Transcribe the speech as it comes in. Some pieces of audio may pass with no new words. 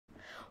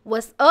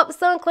What's up,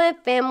 SunClan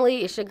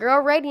family? It's your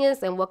girl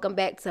Radiance, and welcome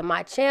back to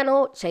my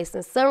channel,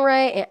 Chasing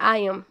SunRaee, and I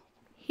am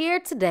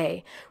here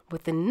today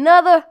with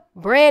another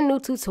brand new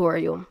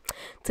tutorial.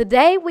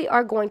 Today we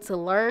are going to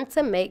learn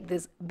to make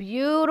this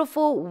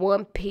beautiful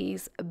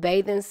one-piece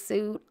bathing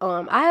suit.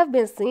 I have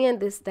been seeing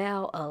this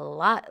style a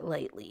lot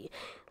lately.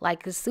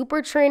 Like, it's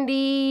super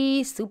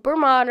trendy, super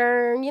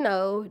modern, you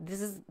know,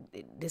 this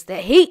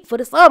that heat for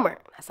the summer.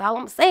 That's all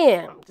I'm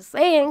saying. I'm just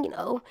saying, you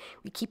know,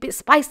 we keep it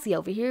spicy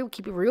over here. We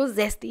keep it real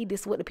zesty.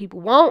 This is what the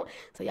people want.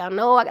 So y'all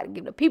know I got to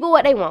give the people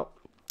what they want.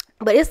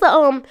 But it's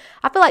I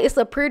feel like it's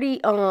a pretty,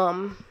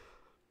 I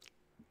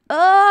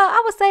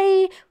would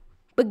say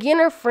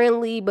beginner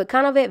friendly, but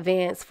kind of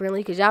advanced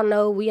friendly, because y'all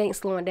know we ain't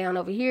slowing down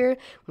over here.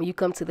 When you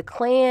come to the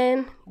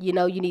clan, you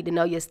know, you need to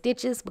know your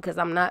stitches, because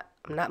I'm not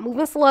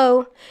moving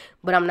slow,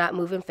 but I'm not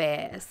moving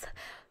fast.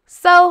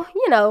 So,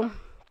 you know,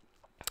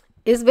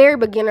 it's very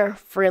beginner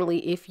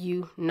friendly if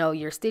you know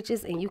your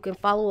stitches, and you can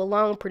follow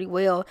along pretty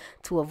well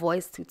to a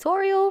voice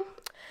tutorial.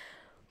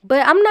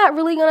 But I'm not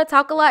really going to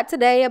talk a lot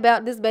today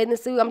about this bathing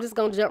suit. I'm just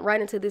going to jump right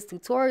into this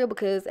tutorial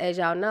because, as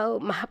y'all know,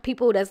 my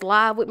people that's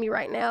live with me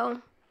right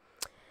now,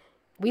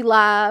 we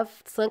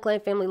live,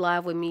 SunClan family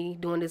live with me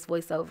doing this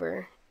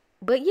voiceover.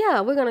 But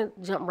yeah, we're going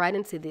to jump right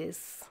into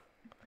this.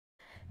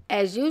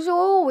 As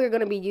usual, we're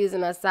going to be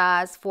using a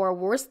size 4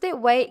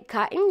 worsted weight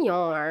cotton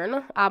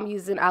yarn. I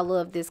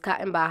love this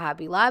cotton by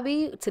Hobby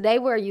Lobby. Today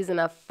we're using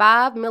a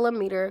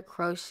 5mm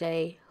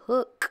crochet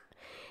hook.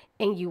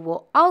 And you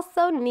will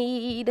also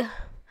need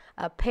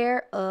a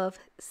pair of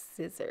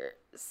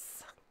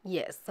scissors.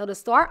 Yes, so to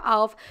start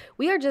off,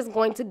 we are just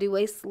going to do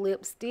a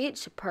slip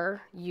stitch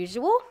per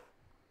usual.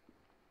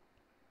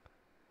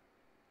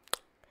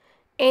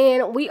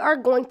 And we are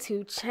going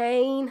to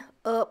chain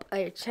up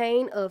a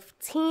chain of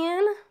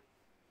 10.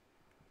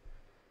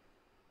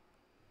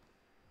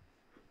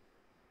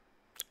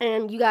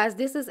 And you guys,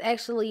 this is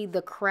actually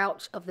the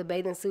crouch of the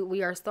bathing suit.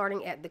 We are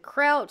starting at the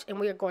crouch, and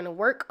we are going to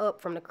work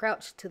up from the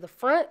crouch to the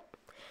front.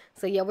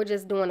 So yeah, we're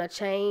just doing a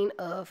chain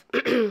of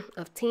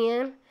of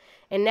 10.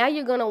 And now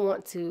you're going to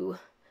want to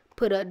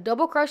put a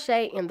double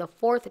crochet in the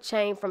 4th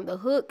chain from the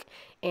hook,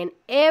 and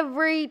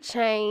every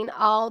chain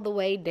all the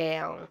way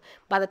down.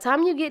 By the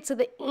time you get to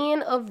the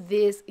end of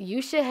this,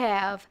 you should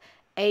have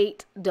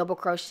 8 double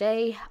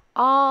crochet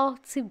all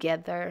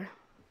together.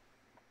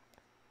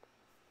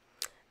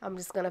 I'm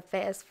just going to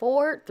fast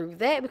forward through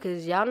that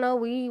because y'all know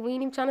we ain't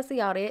even trying to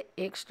see all that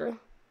extra.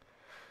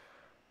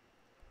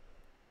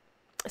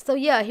 So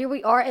yeah, here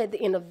we are at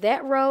the end of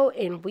that row,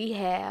 and we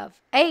have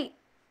 8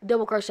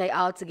 double crochet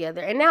all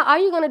together. And now all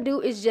you're going to do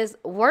is just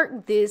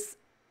work this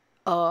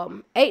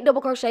 8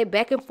 double crochet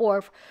back and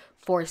forth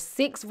for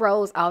 6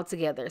 rows all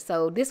together.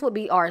 So this would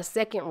be our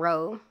 2nd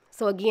row.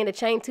 So again, the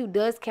chain 2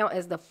 does count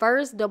as the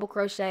 1st double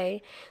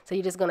crochet. So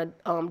you're just going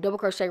to double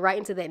crochet right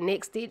into that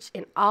next stitch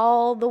and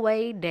all the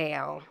way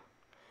down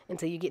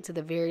until you get to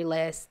the very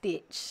last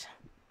stitch.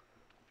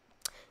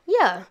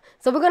 Yeah,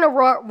 so we're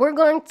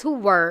going to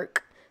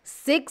work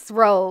 6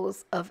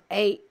 rows of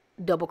 8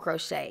 double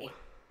crochet,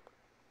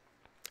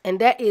 and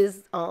that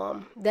is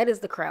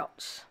the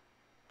crouch.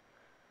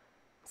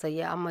 So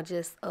yeah, I'm gonna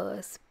just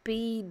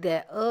speed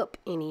that up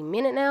any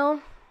minute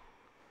now.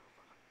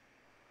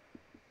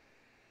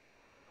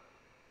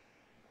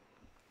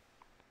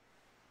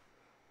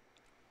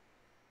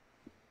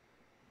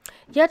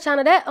 Yeah,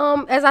 China, that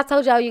as I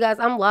told y'all, you guys,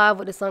 I'm live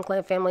with the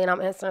SunClan family, and I'm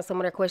answering some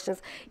of their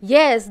questions.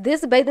 Yes,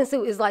 this bathing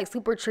suit is like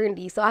super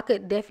trendy, so I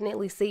could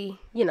definitely see,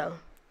 you know,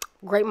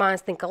 great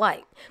minds think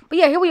alike. But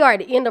yeah, here we are at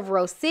the end of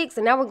row 6,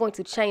 and now we're going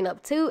to chain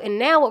up 2. And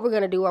now what we're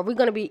going to do, we're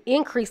going to be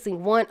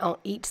increasing 1 on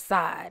each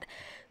side.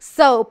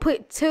 So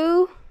put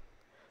 2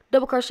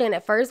 double crochet in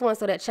that first one,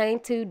 so that chain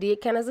 2 did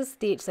count as a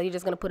stitch. So you're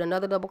just going to put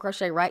another double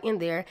crochet right in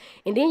there,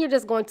 and then you're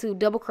just going to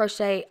double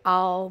crochet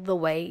all the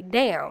way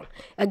down.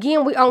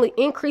 Again, we're only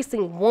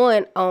increasing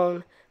 1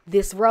 on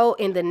this row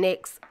in the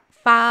next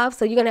 5.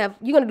 So you're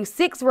gonna do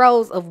 6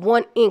 rows of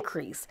 1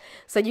 increase.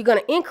 So you're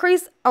gonna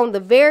increase on the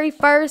very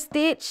first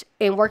stitch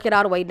and work it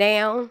all the way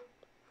down.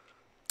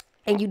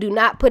 And you do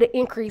not put an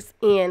increase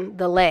in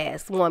the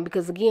last one,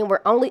 because again,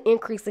 we're only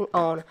increasing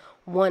on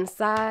one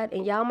side.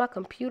 And y'all, my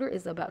computer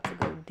is about to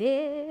go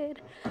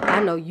dead.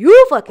 I know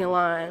you fucking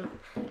lying.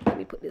 Let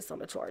me put this on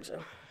the charger.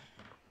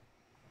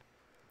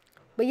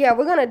 But yeah,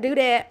 we're gonna do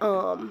that.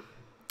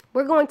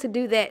 We're going to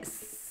do that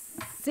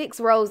 6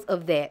 rows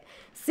of that.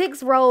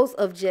 6 rows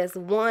of just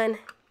 1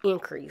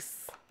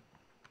 increase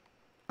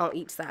on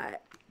each side.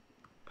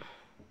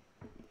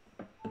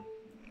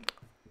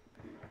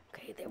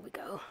 Okay, there we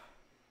go.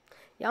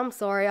 Yeah, I'm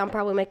sorry. I'm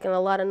probably making a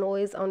lot of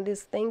noise on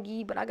this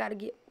thingy, but I gotta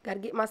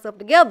get myself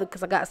together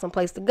because I got some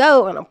place to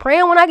go, and I'm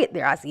praying when I get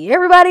there I see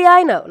everybody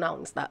I know. No, I'm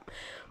gonna stop.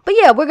 But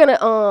yeah, we're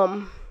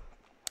gonna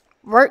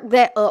work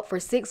that up for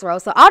 6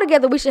 rows. So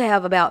altogether, we should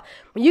have about,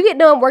 when you get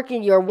done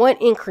working your 1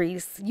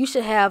 increase, you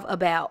should have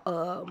about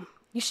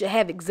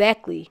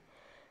exactly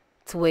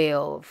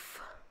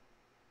 12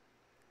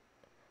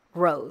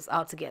 rows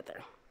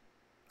altogether.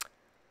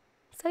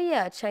 So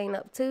yeah, chain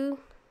up 2.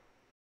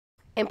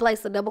 and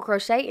place a double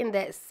crochet in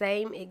that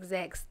same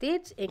exact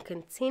stitch and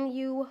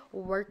continue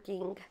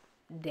working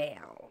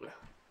down.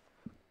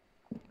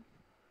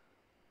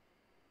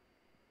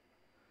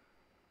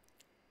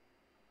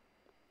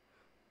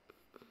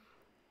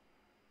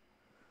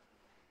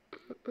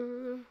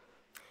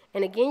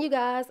 And again, you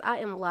guys, I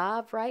am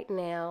live right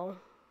now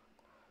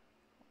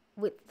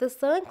with the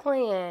Sun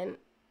Clan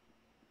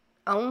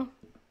on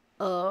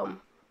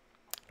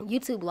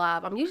YouTube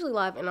live. I'm usually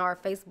live in our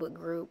Facebook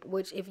group,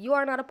 which if you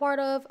are not a part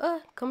of,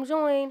 come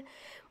join.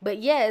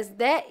 But yes,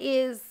 that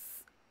is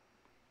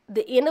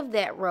the end of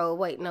that row.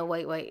 Wait,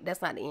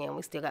 that's not the end.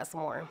 We still got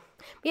some more.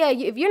 But yeah,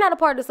 if you're not a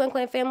part of the Sun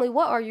Clan family,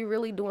 what are you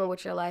really doing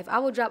with your life? I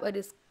will drop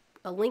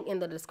a link in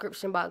the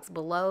description box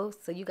below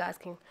so you guys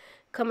can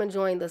come and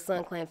join the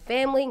Sun Clan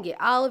family and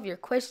get all of your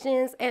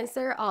questions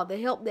answered. All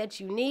the help that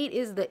you need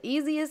is the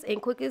easiest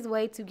and quickest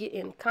way to get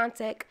in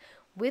contact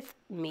with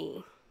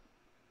me.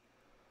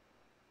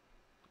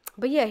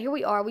 But yeah, here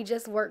we are. We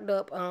just worked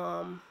up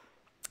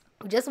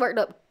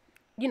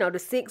you know, the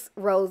 6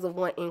 rows of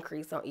 1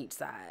 increase on each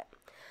side.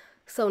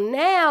 So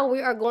now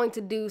we are going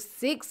to do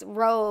 6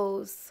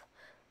 rows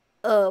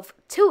of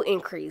 2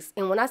 increase.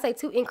 And when I say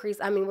 2 increase,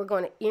 I mean we're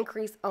going to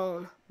increase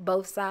on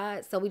both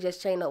sides. So we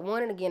just chain up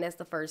 1, and again, that's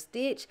the first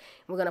stitch.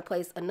 We're going to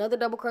place another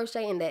double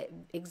crochet in that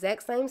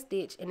exact same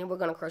stitch, and then we're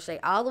going to crochet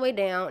all the way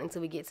down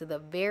until we get to the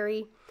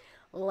very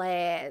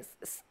last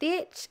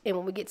stitch. And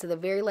when we get to the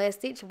very last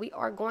stitch, we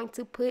are going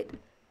to put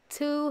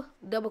 2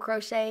 double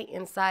crochet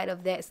inside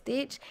of that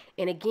stitch.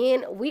 And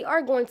again, we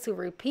are going to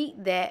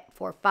repeat that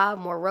for 5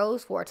 more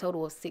rows for a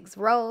total of 6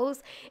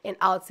 rows. And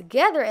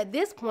altogether at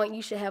this point,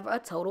 you should have a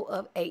total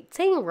of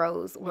 18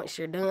 rows. Once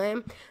you're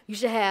done, you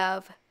should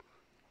have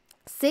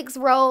 6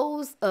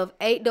 rows of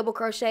 8 double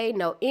crochet,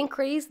 no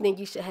increase. Then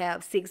you should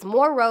have 6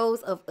 more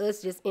rows of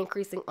us just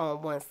increasing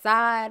on one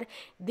side.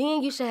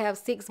 Then you should have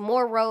 6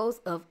 more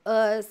rows of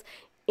us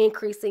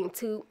increasing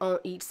 2 on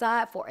each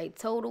side for a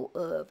total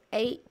of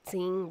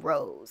 18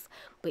 rows.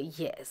 But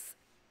yes,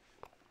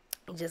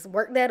 just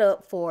work that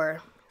up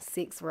for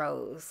 6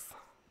 rows.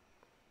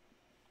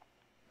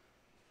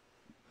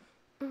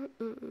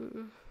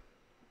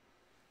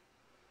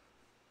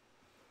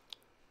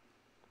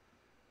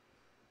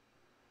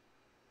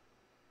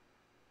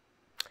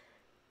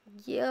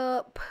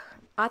 Yep,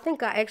 I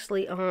think I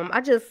actually I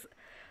just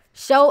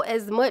show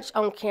as much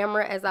on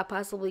camera as I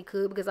possibly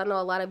could, because I know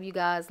a lot of you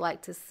guys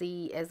like to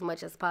see as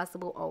much as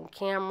possible on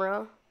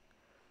camera.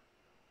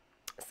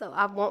 So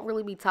I won't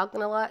really be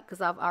talking a lot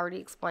because I've already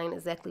explained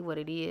exactly what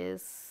it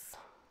is.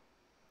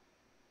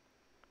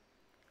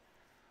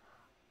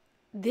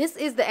 This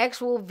is the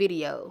actual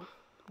video.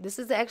 This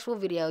is the actual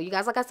video. You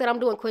guys, like I said, I'm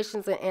doing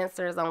questions and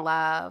answers on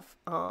live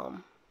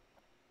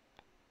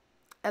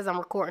as I'm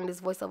recording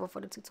this voiceover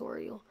for the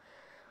tutorial.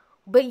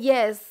 But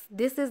yes,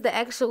 this is the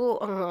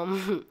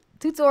actual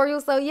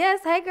tutorial. So yes,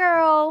 hey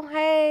girl,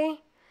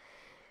 hey.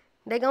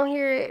 They gonna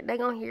hear it. They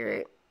gonna hear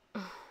it.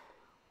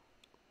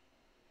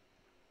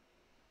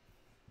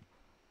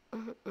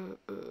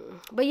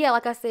 But yeah,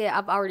 like I said,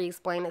 I've already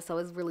explained it, so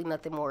it's really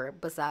nothing more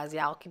besides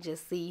y'all can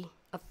just see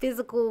a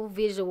physical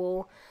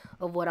visual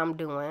of what I'm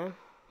doing,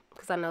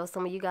 because I know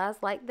some of you guys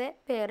like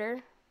that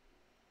better.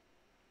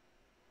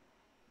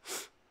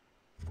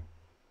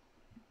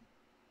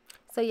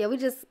 So yeah, we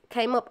just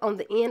came up on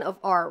the end of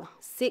our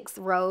 6th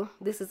row.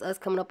 This is us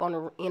coming up on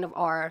the end of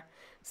our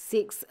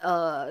 6th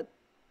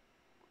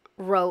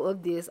row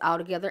of this,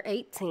 altogether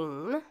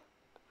 18.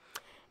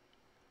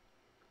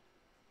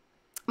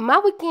 My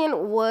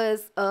weekend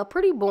was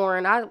pretty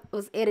boring. I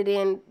was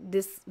editing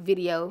this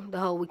video the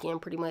whole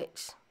weekend pretty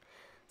much.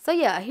 So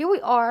yeah, here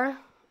we are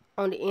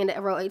on the end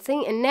of row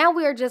 18. And now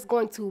we are just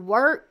going to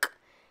work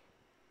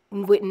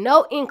with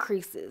no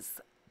increases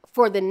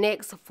for the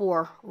next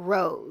 4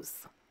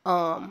 rows.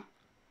 So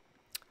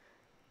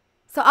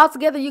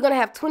altogether, you're going to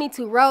have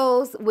 22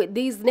 rows. With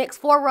these next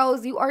 4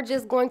 rows, you are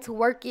just going to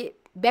work it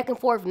back and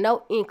forth,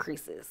 no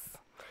increases.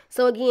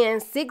 So again,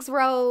 6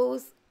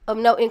 rows of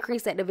no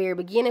increase at the very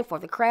beginning for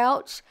the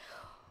crouch,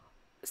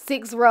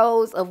 6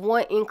 rows of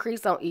 1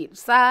 increase on each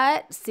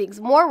side, 6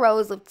 more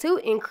rows of 2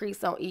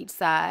 increase on each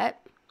side,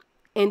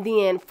 and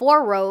then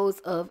 4 rows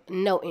of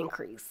no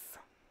increase.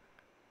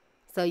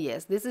 So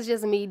yes, this is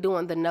just me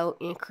doing the no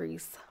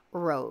increase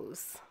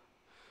rows.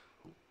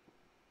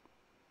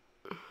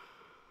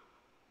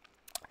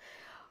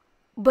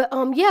 But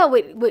yeah,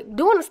 with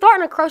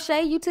starting a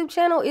crochet YouTube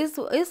channel, it's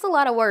a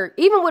lot of work.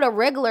 Even with a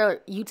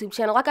regular YouTube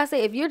channel, like I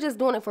said, if you're just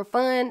doing it for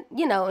fun,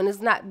 you know, and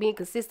it's not being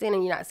consistent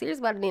and you're not serious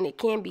about it, then it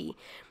can be.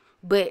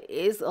 But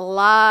it's a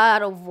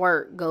lot of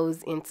work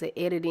goes into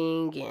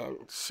editing and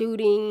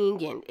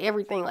shooting and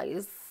everything. Like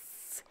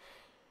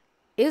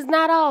it's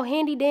not all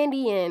handy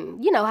dandy,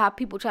 and you know how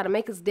people try to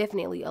make us.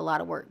 Definitely a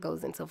lot of work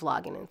goes into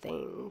vlogging and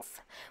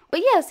things. But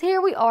yes, here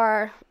we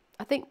are.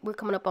 I think we're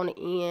coming up on the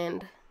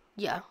end.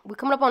 Yeah, we're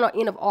coming up on the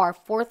end of our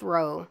 4th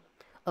row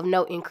of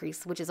no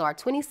increase, which is our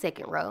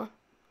 22nd row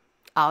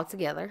all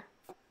together.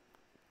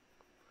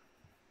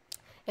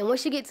 And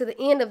once you get to the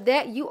end of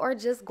that, you are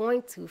just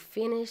going to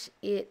finish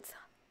it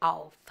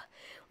off.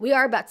 We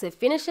are about to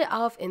finish it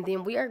off, and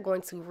then we are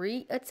going to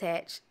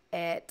reattach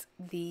at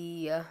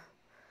the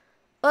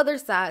other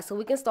side so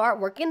we can start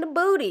working the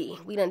booty.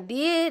 We done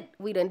did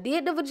the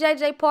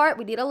vajayjay part.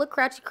 We did a little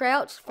crouchy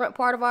crouch. Front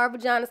part of our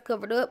vagina is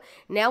covered up.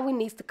 Now we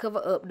need to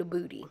cover up the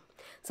booty.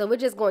 So we're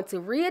just going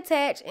to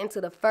reattach into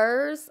the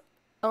first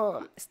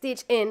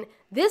stitch, and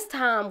this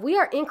time we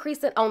are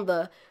increasing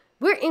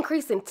we're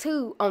increasing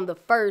 2 on the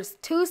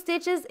first 2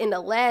 stitches and the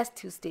last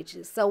 2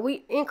 stitches. So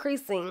we're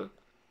increasing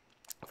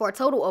for a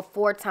total of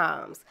 4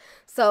 times.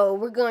 So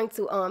we're going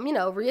to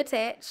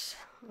reattach.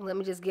 Let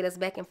me just get us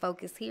back in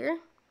focus here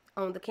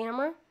on the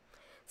camera.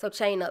 So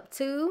chain up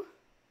 2,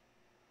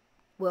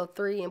 well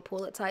 3, and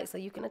pull it tight so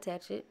you can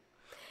attach it.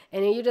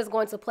 And then you're just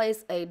going to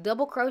place a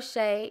double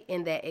crochet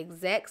in that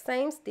exact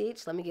same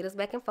stitch. Let me get us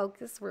back in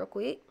focus real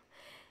quick.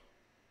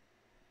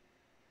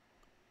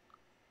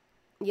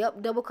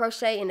 Yep, double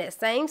crochet in that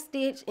same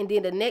stitch, and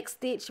then the next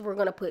stitch we're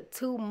going to put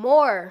 2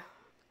 more.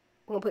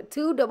 We're going to put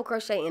 2 double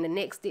crochet in the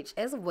next stitch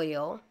as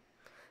well,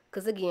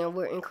 because again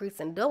we're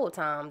increasing double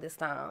time this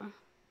time.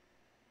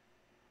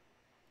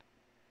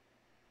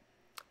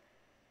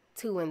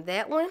 2 in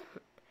that one,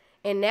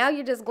 and now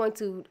you're just going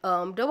to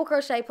double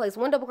crochet, place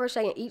 1 double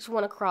crochet in each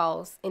one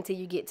across until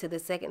you get to the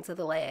second to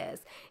the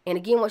last. And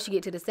again, once you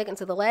get to the second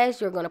to the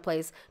last, you're going to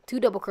place 2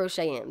 double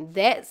crochet in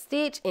that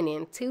stitch and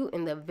then 2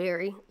 in the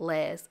very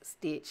last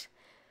stitch.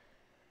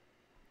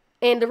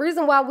 And the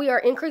reason why we are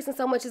increasing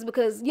so much is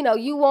because,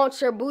 you want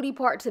your booty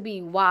part to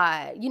be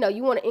wide. You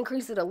want to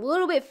increase it a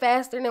little bit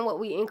faster than what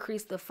we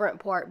increased the front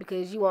part,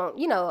 because you want,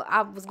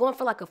 I was going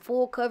for like a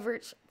full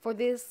coverage for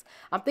this.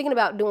 I'm thinking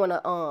about doing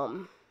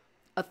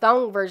a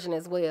thong version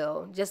as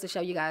well, just to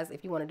show you guys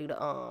if you want to do the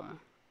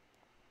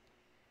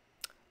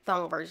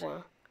thong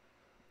version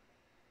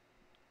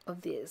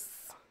of this.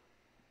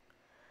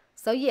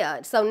 So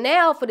yeah, so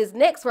now for this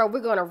next row, we're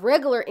going to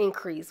regular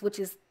increase, which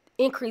is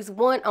increase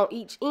 1 on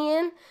each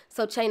end.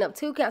 So chain up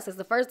 2 counts as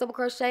the first double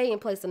crochet,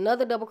 and place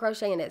another double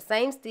crochet in that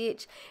same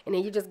stitch, and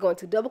then you're just going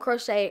to double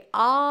crochet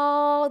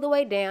all the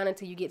way down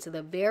until you get to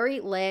the very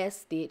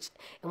last stitch.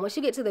 And once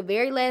you get to the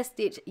very last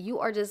stitch, you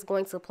are just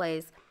going to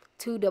place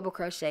 2 double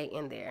crochet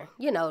in there,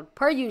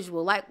 per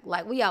usual,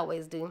 like we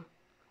always do.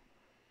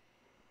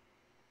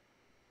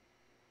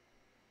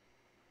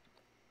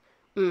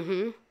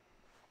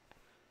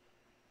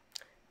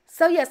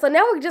 So yeah, so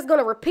now we're just going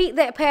to repeat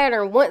that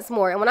pattern once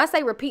more. And when I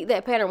say repeat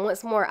that pattern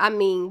once more, I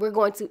mean we're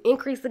going to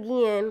increase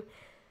again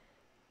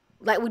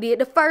like we did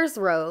the first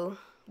row,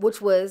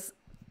 which was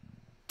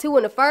 2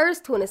 in the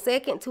first, 2 in the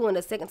second, 2 in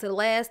the second to the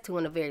last, 2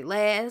 in the very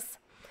last.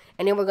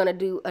 And then we're going to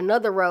do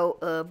another row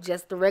of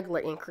just the regular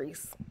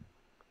increase.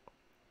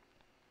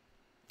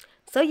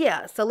 So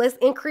yeah, so let's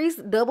increase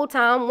double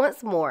time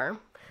once more.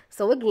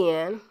 So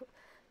again,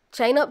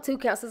 chain up 2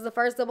 counts as the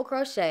first double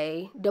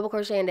crochet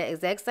in that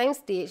exact same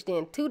stitch,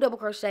 then 2 double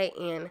crochet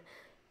in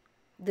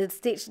the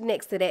stitch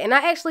next to that. And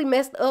I actually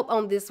messed up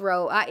on this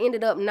row. I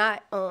ended up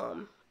not,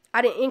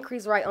 I didn't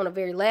increase right on the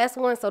very last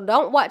one. So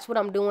don't watch what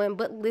I'm doing,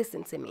 but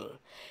listen to me.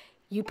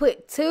 You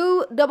put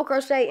 2 double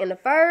crochet in the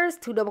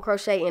first, 2 double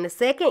crochet in the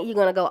second. You're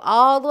going to go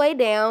all the way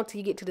down till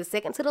you get to the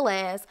second to the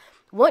last.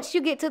 Once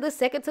you get to the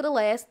second to the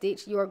last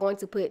stitch, you are going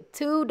to put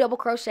 2 double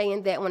crochet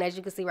in that one. As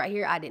you can see right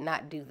here, I did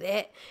not do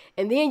that.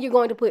 And then you're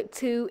going to put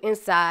 2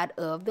 inside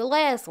of the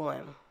last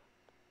one.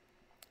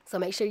 So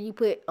make sure you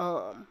put,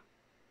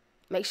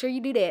 make sure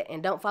you do that,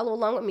 and don't follow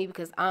along with me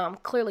because I'm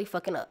clearly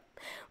fucking up.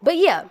 But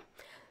yeah,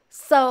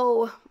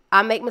 so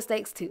I make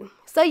mistakes too.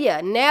 So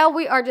yeah, now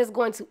we are just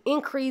going to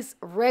increase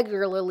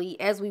regularly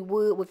as we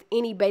would with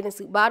any bathing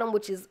suit bottom,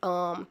 which is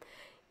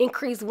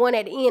increase 1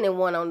 at the end and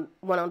one on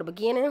the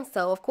beginning.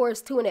 So of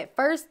course 2 in that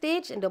first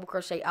stitch and double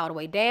crochet all the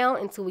way down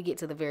until we get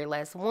to the very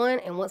last one.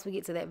 And once we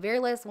get to that very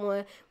last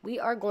one, we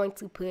are going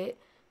to put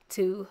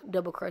 2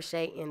 double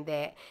crochet in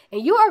that.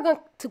 And you are going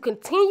to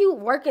continue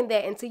working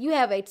that until you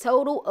have a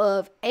total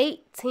of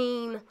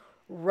 18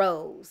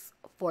 rows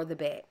for the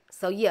back.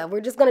 So yeah,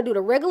 we're just going to do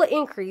the regular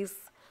increase,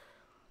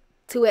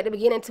 2 at the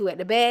beginning, 2 at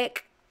the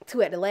back,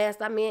 2 at the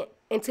last,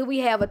 until we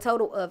have a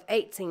total of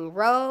 18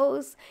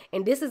 rows.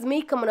 And this is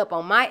me coming up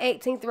on my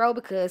 18th row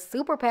because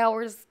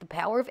superpowers, the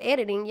power of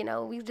editing,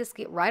 we just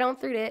get right on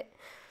through that.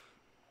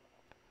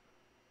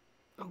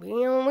 We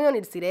don't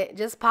need to see that.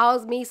 Just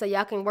pause me so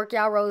y'all can work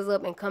y'all rows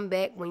up and come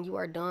back when you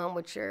are done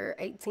with your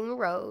 18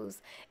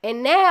 rows.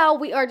 And now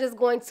we are just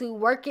going to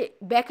work it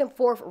back and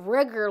forth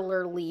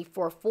regularly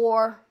for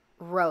 4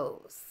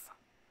 rows.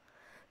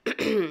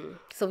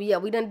 So yeah,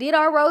 we done did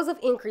our rows of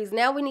increase.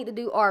 Now we need to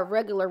do our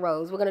regular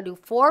rows. We're going to do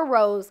 4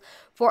 rows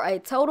for a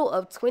total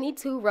of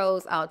 22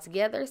 rows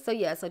altogether. So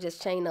yeah, so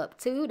just chain up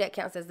 2. That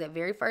counts as that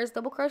very first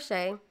double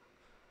crochet.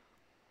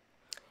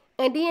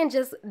 And then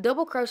just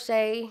double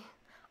crochet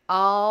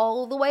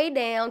all the way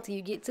down till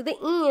you get to the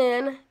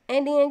end.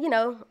 And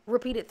then,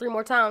 repeat it 3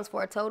 more times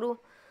for a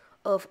total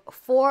of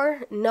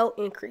 4 no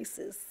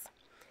increases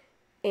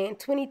and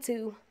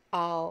 22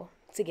 all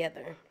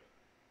together.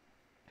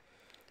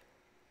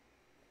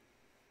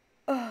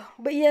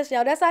 But yes,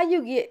 y'all, that's how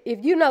you get, if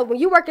when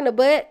you work in the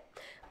butt,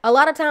 A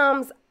lot of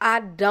times I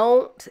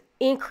don't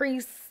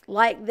increase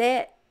like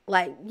that.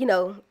 Like, you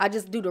know, I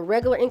just do the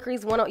regular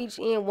increase, one on each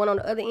end, one on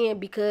the other end,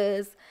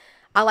 because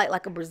I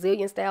like a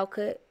Brazilian style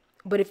cut.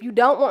 But if you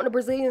don't want the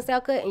Brazilian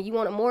style cut and you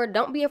want it more,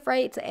 don't be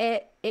afraid to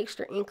add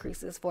extra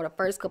increases for the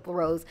first couple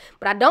rows.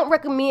 But I don't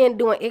recommend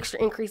doing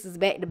extra increases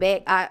back to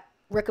back. I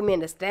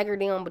recommend to stagger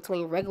them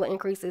between regular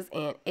increases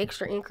and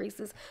extra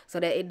increases so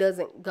that it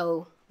doesn't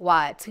go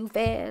wide too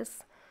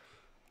fast.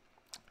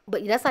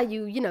 But that's how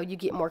you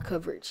get more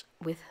coverage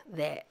with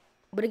that.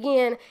 But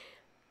again,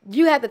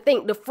 you have to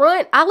think the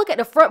front. I look at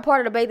the front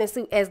part of the bathing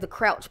suit as the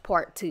crouch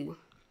part too.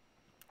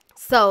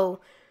 So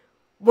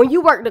when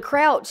you work the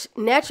crouch,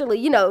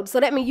 naturally, so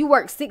that means you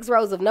work 6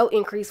 rows of no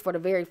increase for the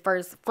very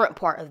first front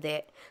part of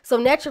that. So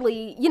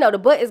naturally, the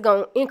butt is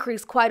going to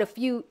increase quite a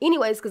few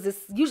anyways, because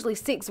it's usually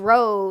 6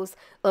 rows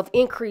of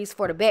increase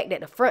for the back that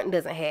the front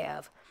doesn't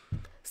have.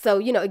 So,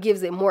 it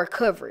gives it more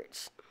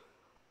coverage.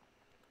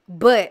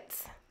 But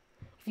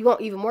if you want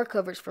even more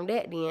coverage from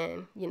that,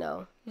 then,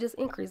 you just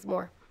increase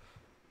more.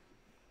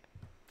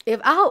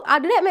 Did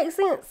that make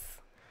sense?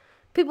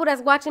 People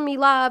that's watching me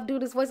live do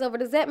this voiceover,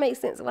 does that make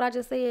sense what I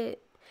just said?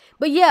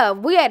 But yeah,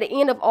 we're at the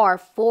end of our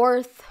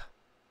fourth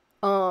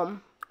row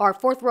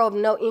of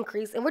no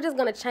increase, and we're just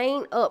gonna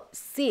chain up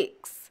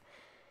 6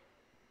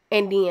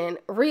 and then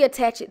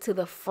reattach it to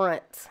the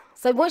front.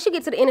 So once you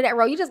get to the end of that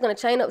row, you're just gonna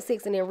chain up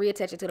 6 and then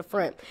reattach it to the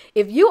front.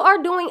 If you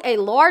are doing a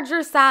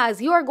larger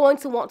size, you are going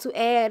to want to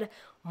add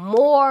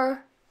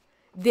more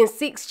than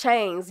 6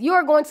 chains. You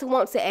are going to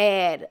want to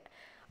add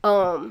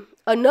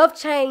enough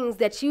chains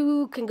that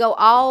you can go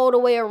all the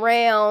way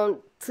around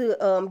to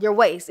your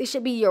waist. It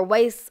should be your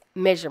waist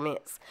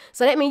measurements.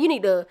 So that means you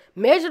need to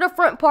measure the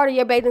front part of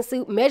your bathing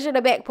suit, measure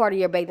the back part of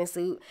your bathing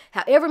suit.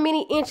 However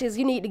many inches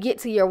you need to get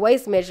to your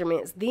waist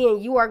measurements, then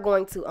you are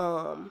going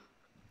to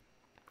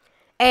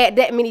add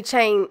that many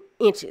chain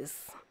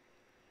inches.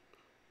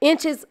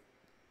 Inches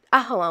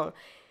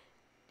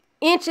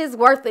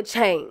worth of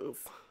chains.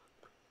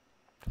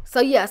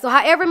 So yeah, so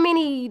however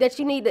many that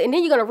you need, and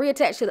then you're going to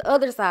reattach to the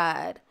other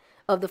side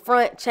of the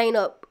front, chain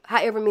up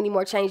however many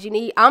more chains you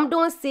need. I'm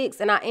doing 6,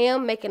 and I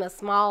am making a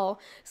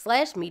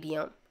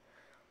small/medium.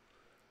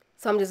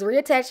 So I'm just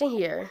reattaching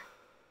here.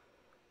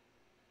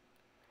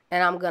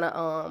 And I'm going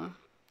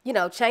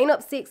to, chain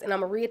up 6, and I'm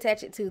going to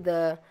reattach it to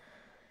the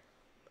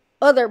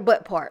other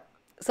butt part.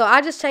 So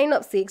I just chain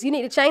up 6. You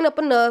need to chain up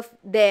enough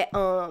that,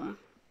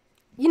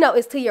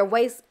 it's to your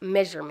waist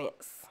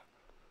measurements.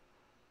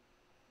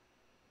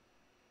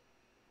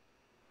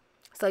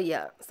 So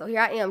yeah, so here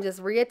I am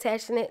just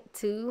reattaching it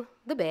to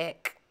the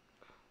back.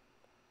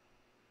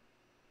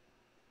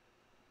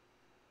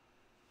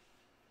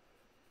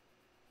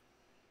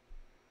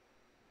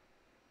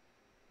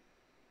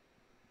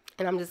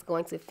 And I'm just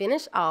going to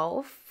finish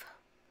off.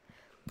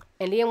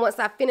 And then once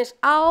I finish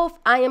off,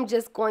 I am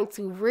just going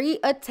to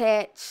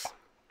reattach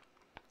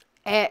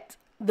at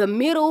the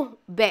middle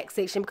back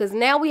section, because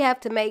now we have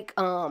to make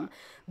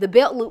the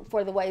belt loop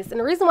for the waist. And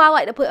the reason why I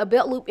like to put a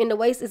belt loop in the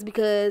waist is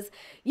because,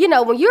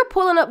 when you're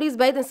pulling up these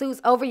bathing suits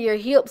over your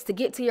hips to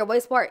get to your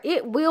waist part,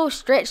 it will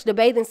stretch the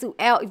bathing suit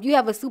out. If you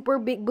have a super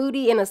big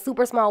booty and a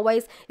super small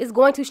waist, it's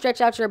going to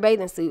stretch out your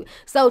bathing suit.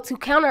 So to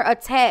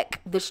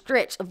counterattack the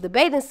stretch of the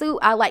bathing suit,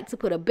 I like to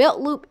put a belt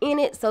loop in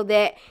it so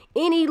that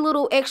any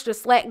little extra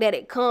slack that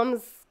it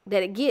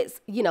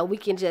gets, we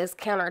can just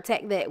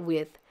counterattack that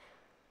with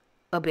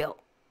a belt.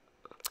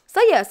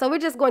 So yeah, so we're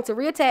just going to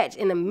reattach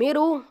in the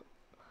middle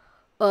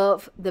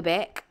of the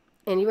back,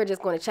 and you're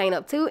just going to chain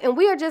up 2, and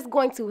we are just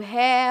going to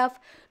half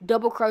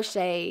double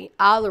crochet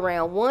all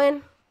around,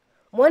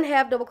 one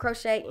half double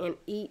crochet in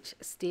each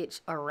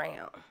stitch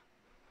around.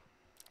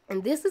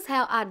 And this is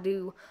how I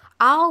do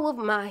all of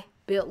my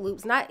belt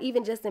loops, not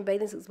even just in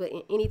bathing suits, but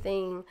in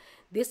anything.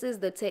 This is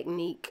the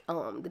technique.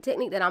 The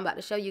technique that I'm about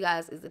to show you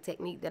guys is the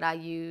technique that I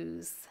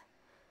use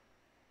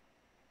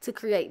to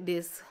create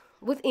this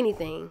with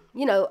anything.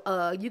 You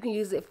can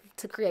use it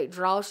to create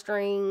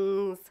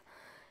drawstrings.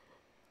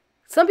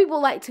 Some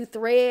people like to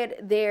thread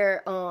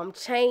their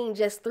chain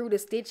just through the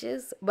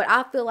stitches, but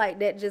I feel like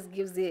that just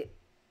gives it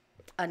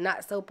a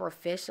not so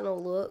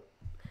professional look.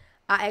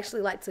 I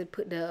actually like to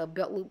put the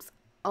belt loops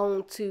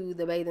onto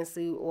the bathing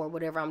suit or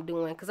whatever I'm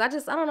doing, because I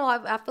don't know,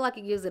 I feel like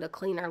it gives it a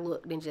cleaner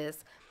look than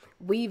just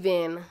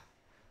weaving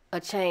a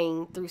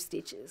chain through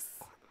stitches.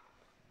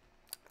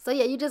 So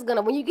yeah, you're just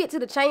gonna, when you get to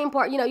the chain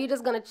part, you're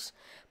just gonna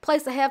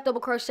place a half double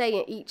crochet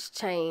in each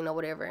chain or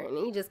whatever, and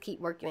then you just keep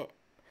working it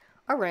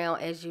around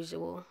as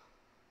usual.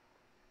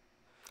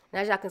 And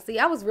as y'all can see,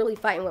 I was really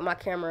fighting with my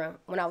camera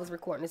when I was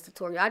recording this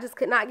tutorial. I just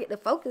could not get the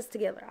focus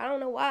together. I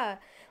don't know why.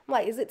 I'm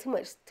like, is it too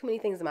many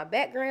things in my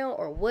background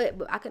or what?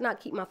 But I could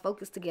not keep my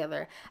focus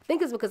together. I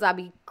think it's because I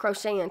be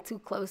crocheting too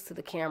close to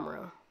the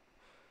camera.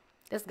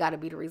 That's got to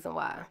be the reason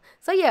why.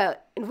 So yeah,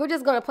 we're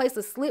just going to place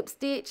a slip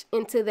stitch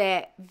into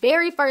that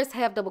very first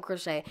half double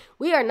crochet.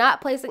 We are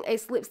not placing a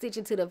slip stitch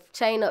into the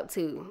chain up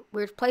 2.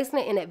 We're placing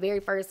it in that very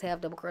first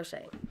half double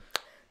crochet.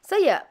 So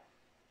yeah,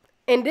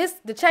 and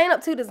the chain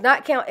up 2 does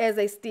not count as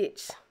a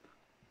stitch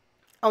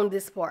on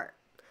this part.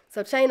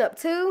 So chain up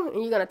 2,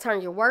 and you're going to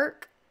turn your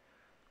work.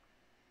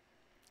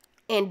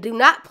 And do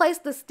not place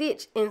the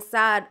stitch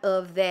inside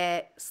of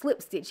that slip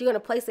stitch. You're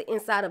going to place it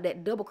inside of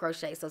that double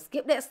crochet. So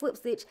skip that slip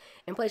stitch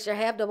and place your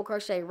half double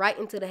crochet right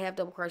into the half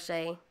double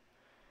crochet,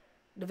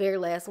 the very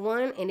last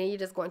one. And then you're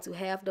just going to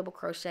half double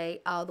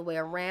crochet all the way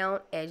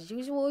around as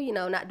usual. You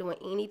know, not doing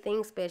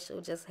anything special,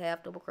 just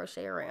half double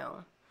crochet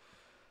around.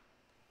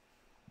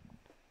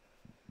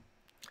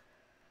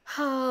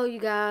 Oh, you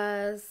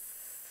guys,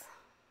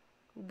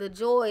 the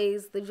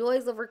joys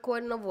of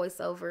recording a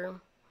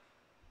voiceover.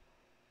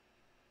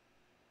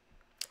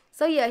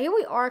 So yeah, here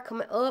we are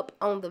coming up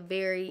on the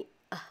very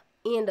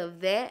end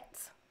of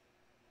that.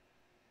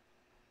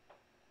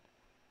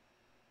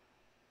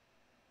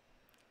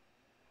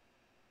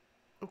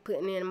 I'm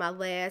putting in my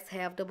last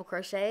half double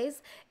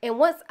crochets. And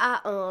once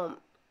I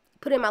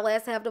put in my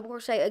last half double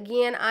crochet,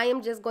 again, I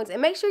am just going to,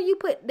 and make sure you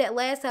put that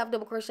last half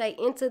double crochet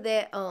into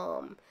that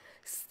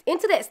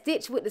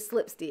stitch with the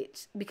slip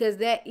stitch, because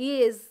that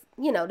is,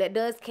 you know, that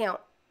does count.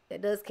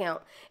 That does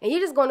count. And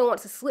you're just going to want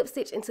to slip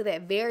stitch into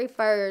that very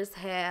first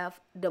half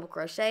double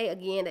crochet.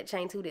 Again, that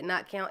chain 2 did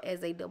not count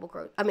as a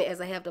as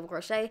a half double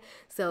crochet.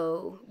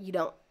 So you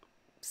don't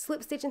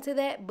slip stitch into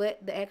that,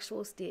 but the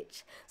actual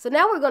stitch. So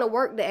now we're going to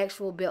work the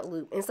actual belt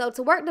loop. And so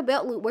to work the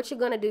belt loop, what you're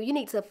going to do, you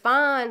need to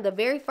find the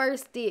very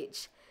first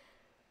stitch,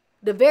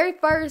 the very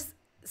first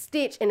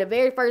stitch in the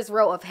very first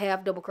row of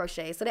half double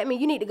crochet. So that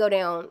means you need to go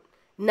down,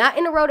 not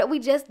in the row that we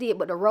just did,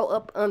 but the row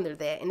up under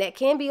that. And that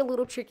can be a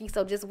little tricky,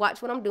 so just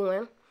watch what I'm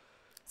doing,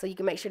 so you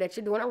can make sure that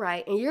you're doing it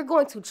right. And you're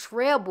going to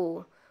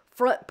treble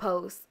front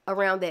post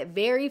around that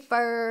very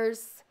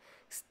first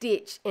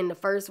stitch in the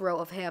first row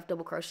of half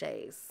double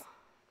crochets.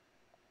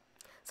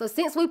 So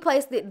since we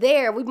placed it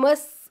there, we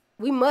must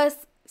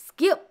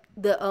skip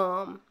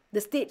the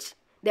stitch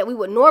that we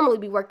would normally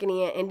be working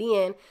in, and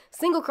then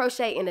single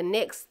crochet in the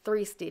next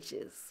 3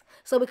 stitches.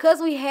 So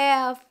because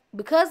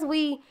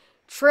we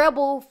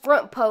treble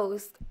front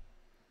post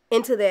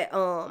into that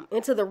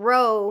into the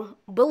row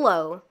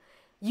below,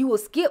 you will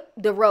skip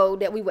the row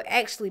that we would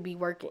actually be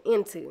working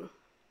into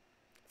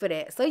for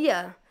that. So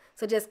yeah,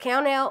 so just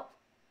count out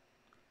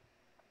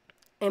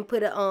and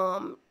put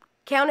a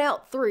count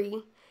out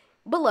 3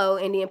 below,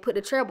 and then put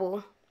the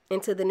treble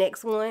into the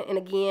next one, and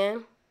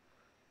again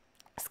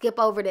skip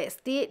over that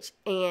stitch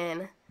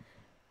and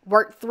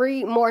work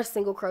 3 more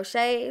single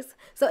crochets.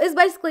 So it's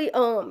basically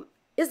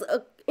it's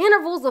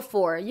intervals of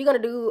 4. You're gonna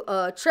do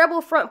a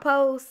treble front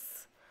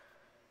post,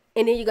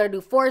 and then you're going to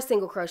do 4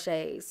 single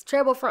crochets.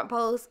 Treble front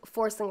post,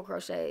 4 single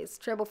crochets.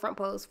 Treble front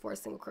post, 4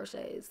 single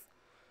crochets.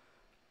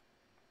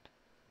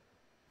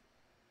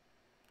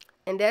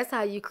 And that's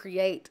how you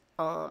create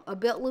a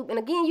belt loop. And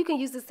again, you can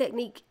use this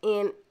technique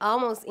in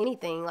almost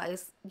anything. Like,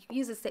 you can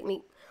use this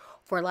technique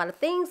for a lot of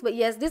things. But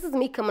yes, this is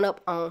me coming up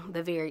on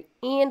the very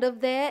end of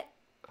that.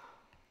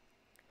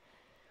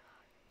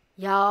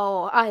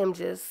 Y'all,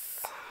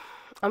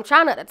 I'm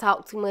trying not to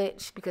talk too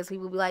much, because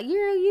people be like,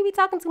 you be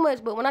talking too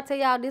much. But when I tell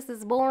y'all this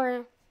is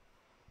boring,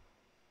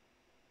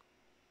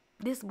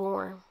 this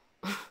boring.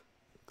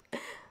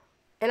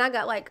 And I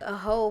got like a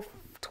whole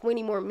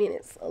 20 more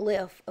minutes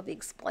left of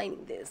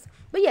explaining this.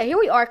 But yeah, here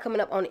we are coming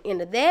up on the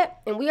end of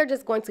that. And we are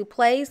just going to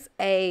place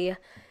a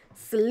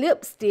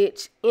slip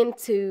stitch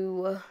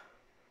into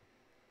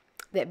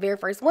that very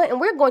first one. And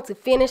we're going to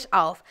finish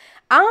off.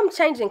 I'm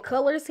changing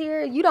colors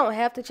here. You don't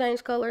have to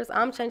change colors.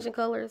 I'm changing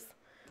colors.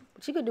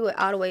 But you could do it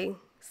all the way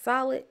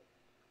solid,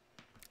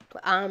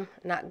 but I'm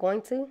not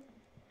going to.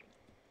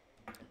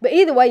 But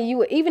either way,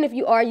 even if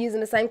you are using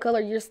the same color,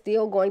 you're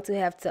still going to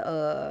have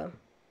to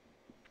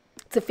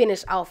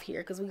finish off here,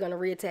 because we're going to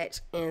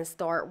reattach and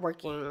start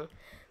working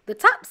the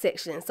top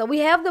section. So we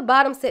have the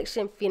bottom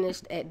section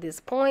finished at this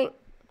point.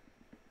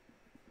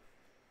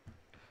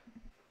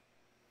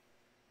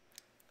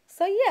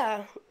 So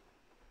yeah,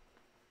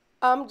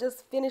 I'm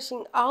just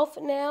finishing off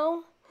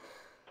now.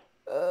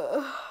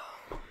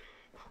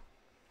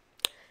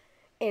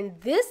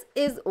 And this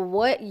is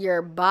what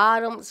your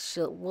bottoms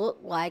should look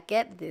like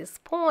at this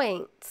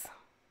point.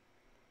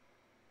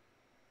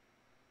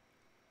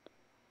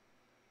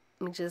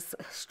 Let me just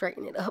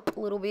straighten it up a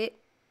little bit.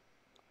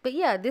 But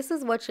yeah, this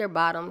is what your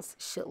bottoms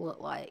should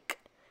look like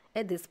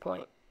at this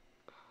point.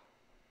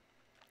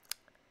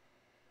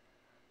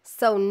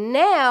 So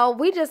now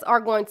we just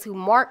are going to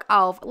mark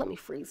off, let me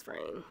freeze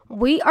frame.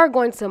 We are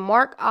going to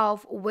mark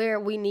off where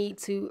we need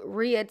to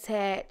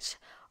reattach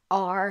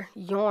our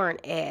yarn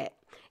at.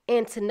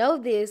 And to know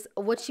this,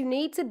 what you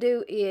need to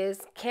do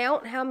is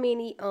count how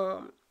many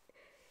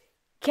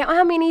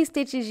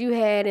stitches you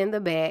had in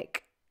the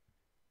back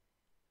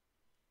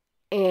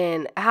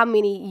and how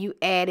many you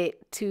added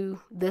to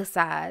the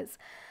sides.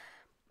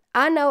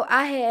 I know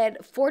I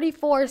had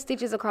 44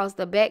 stitches across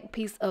the back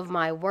piece of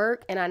my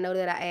work, and I know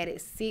that I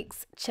added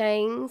 6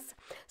 chains.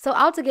 So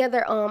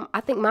altogether, I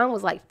think mine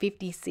was like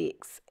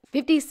 56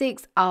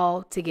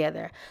 all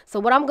together. So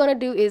what I'm going to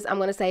do is I'm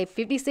going to say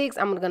 56.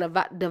 I'm going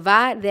to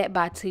divide that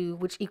by 2,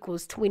 which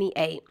equals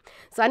 28.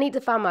 So I need to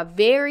find my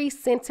very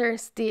center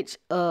stitch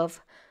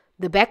of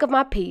the back of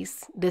my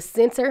piece, the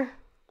center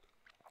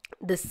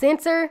the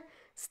center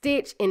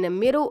stitch in the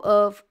middle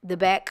of the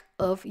back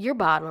of your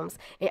bottoms,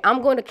 and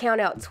I'm going to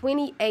count out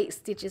 28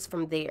 stitches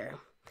from there.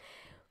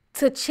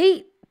 To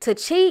cheat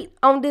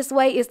on this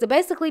way is to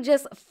basically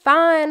just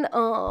find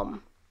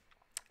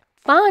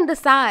the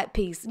side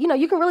piece. You know,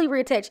 you can really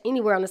reattach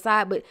anywhere on the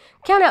side, but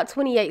count out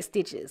 28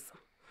 stitches.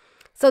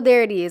 So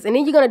there it is. And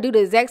then you're going to do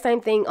the exact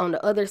same thing on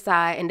the other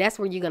side, and that's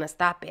where you're going to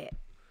stop at.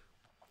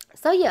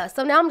 So yeah,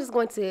 so now I'm just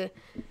going to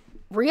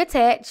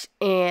reattach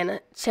and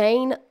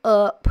chain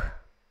up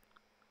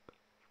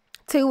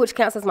 2, which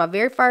counts as my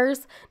very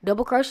first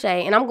double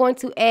crochet, and I'm going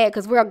to add,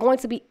 because we are going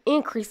to be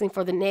increasing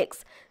for the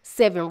next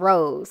 7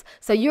 rows.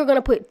 So you're going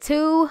to put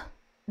 2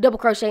 double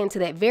crochet into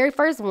that very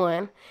first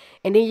one,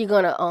 and then you're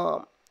going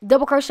to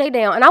double crochet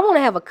down, and I want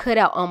to have a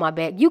cutout on my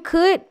back. You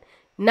could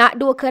not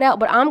do a cutout,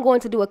 but I'm going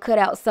to do a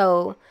cutout.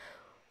 So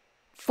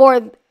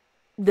for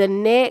the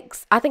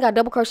next, I think I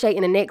double crochet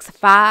in the next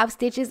 5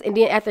 stitches, and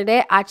then after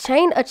that I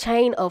chain a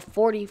chain of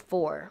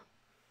 44,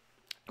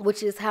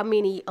 which is how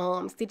many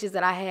stitches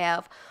that I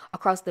have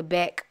across the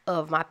back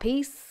of my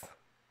piece.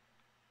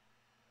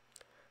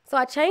 So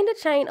I chained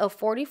a chain of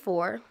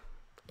 44,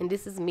 and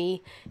this is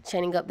me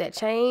chaining up that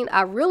chain.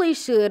 I really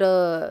should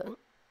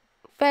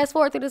fast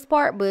forward through this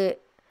part,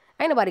 but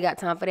ain't nobody got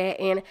time for that.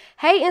 And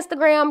hey,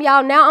 Instagram,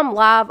 y'all, now I'm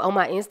live on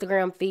my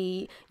Instagram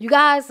feed. You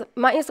guys,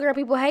 my Instagram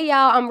people, hey,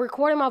 y'all, I'm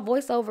recording my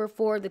voiceover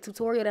for the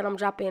tutorial that I'm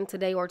dropping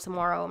today or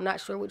tomorrow. I'm not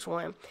sure which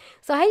one.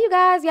 So, hey, you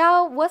guys,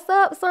 y'all, what's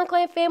up, Sun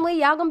Clan family?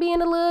 Y'all gonna be in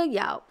the look,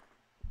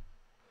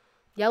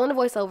 y'all in the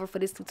voiceover for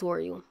this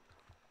tutorial.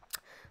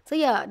 So,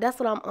 yeah, that's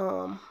what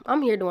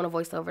I'm here doing a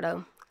voiceover,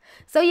 though.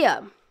 So,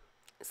 yeah.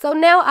 So,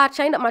 now I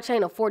chained up my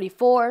chain of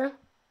 44.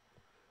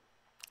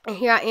 And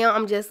here I am.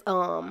 I'm just,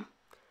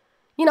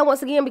 you know,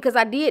 once again, because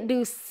I did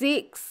do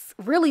 6,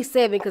 really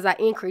 7, because I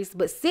increased,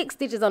 but 6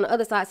 stitches on the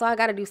other side. So I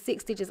got to do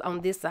 6 stitches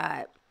on this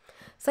side.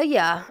 So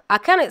yeah, I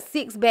counted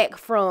 6 back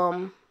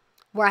from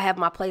where I have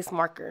my place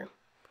marker.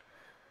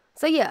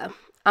 So yeah,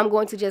 I'm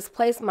going to just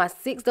place my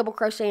 6 double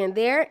crochet in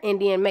there,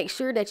 and then make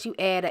sure that you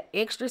add an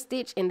extra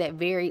stitch in that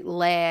very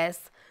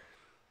last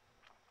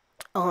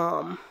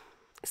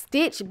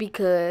stitch,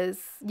 because,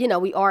 you know,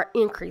 we are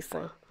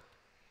increasing.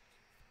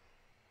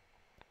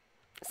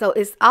 So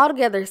it's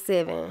altogether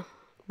 7.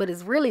 But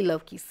it's really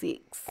low-key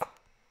 6.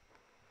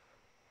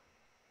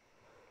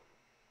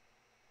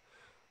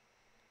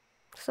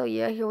 So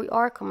yeah, here we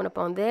are coming up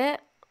on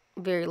that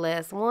very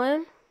last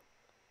one.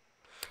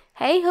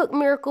 Hey, Hook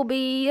Miracle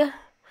Bee. And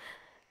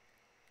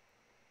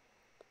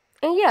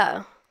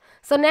yeah,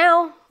 so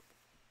now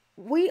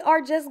we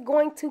are just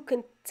going to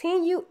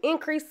continue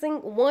increasing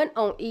 1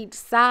 on each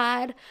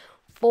side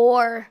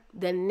for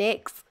the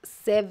next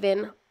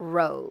 7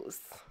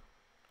 rows.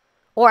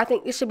 Or I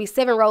think it should be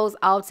 7 rows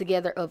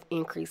altogether of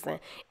increasing.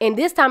 And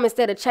this time,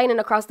 instead of chaining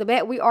across the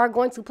back, we are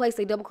going to place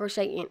a double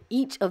crochet in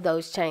each of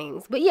those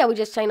chains. But yeah, we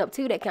just chain up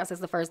 2. That counts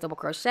as the first double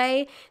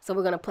crochet. So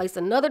we're going to place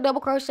another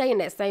double crochet in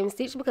that same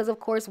stitch, because of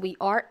course we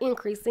are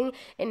increasing.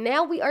 And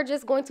now we are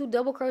just going to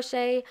double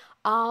crochet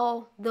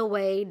all the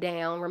way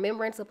down,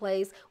 remembering to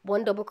place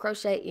 1 double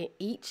crochet in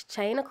each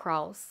chain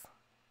across.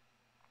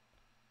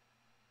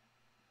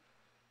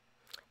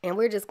 And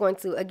we're just going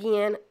to,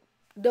 again,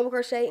 double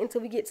crochet until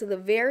we get to the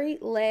very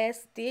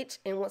last stitch.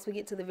 And once we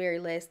get to the very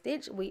last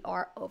stitch, we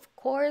are of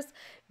course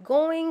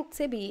going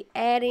to be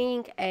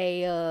adding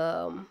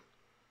a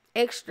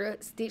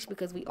extra stitch,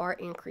 because we are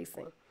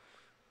increasing.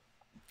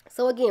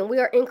 So again, we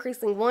are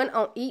increasing 1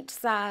 on each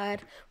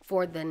side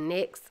for the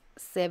next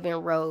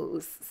 7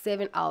 rows,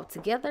 7 all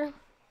together.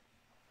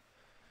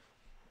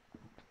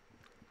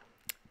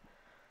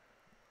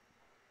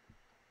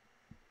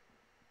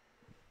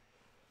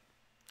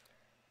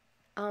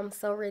 I'm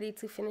so ready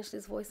to finish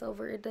this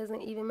voiceover. It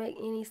doesn't even make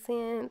any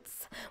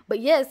sense.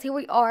 But yes, here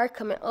we are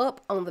coming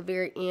up on the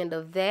very end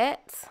of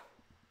that.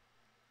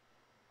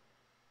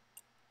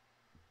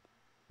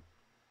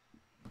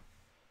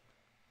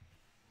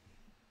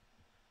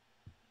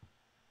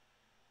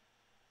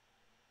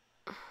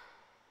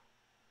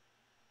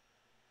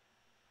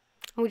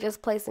 We're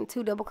just placing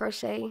 2 double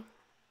crochet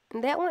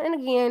in that one.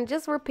 And again,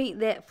 just repeat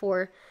that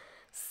for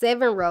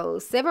 7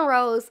 rows. 7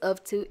 rows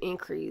of 2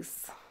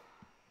 increase.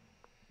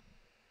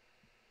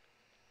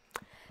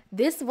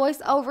 This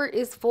voiceover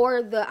is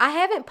for the, I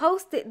haven't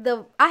posted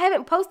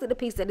the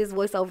piece that this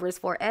voiceover is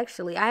for,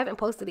 actually. I haven't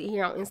posted it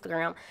here on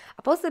Instagram.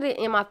 I posted it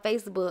in my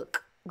Facebook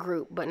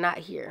group, but not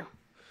here.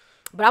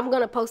 But I'm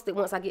going to post it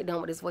once I get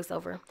done with this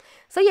voiceover.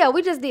 So yeah,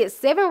 we just did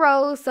 7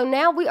 rows. So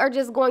now we are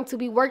just going to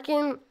be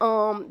working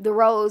the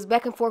rows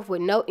back and forth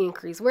with no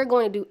increase. We're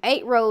going to do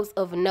 8 rows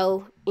of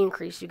no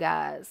increase, you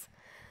guys.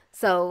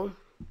 So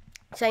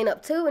chain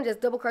up 2 and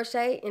just double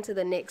crochet into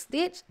the next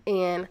stitch,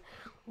 and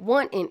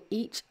 1 in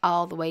each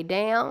all the way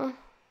down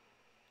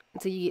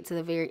until you get to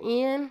the very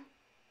end.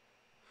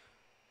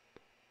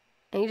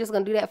 And you're just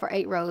going to do that for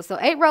 8 rows. So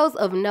 8 rows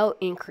of no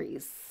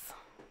increase.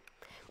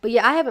 But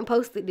yeah, I haven't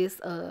posted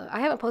this. I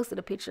haven't posted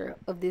a picture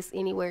of this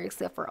anywhere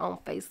except for on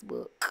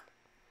Facebook.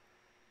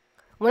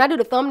 When I do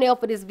the thumbnail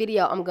for this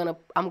video, I'm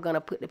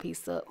gonna put the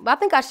piece up. But I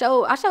think I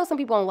showed some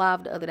people on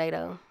live the other day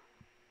though.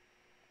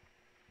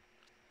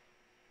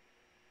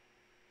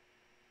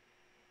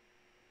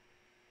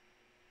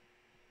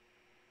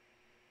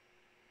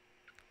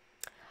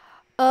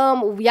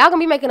 Y'all gonna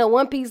be making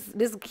a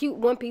this cute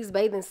one piece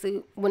bathing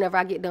suit whenever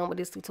I get done with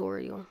this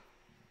tutorial.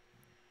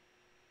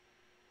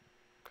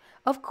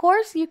 Of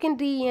course you can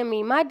DM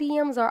me. My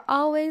DMs are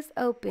always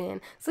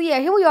open. So yeah,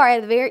 here we are at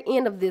the very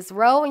end of this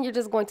row, and you're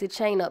just going to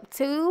chain up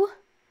 2.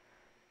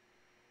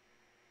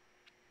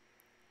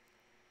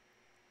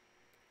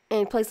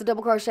 And place a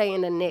double crochet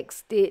in the next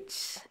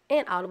stitch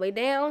and all the way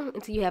down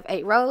until you have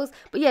 8 rows.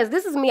 But yes,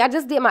 this is me. I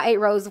just did my 8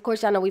 rows. Of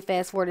course, y'all know we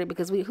fast forwarded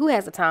because who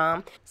has the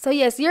time? So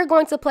yes, you're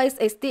going to place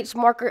a stitch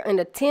marker in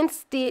the 10th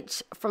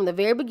stitch from the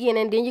very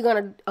beginning. Then you're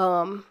going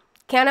to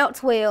count out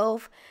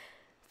 12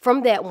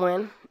 from that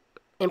one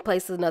and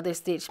place another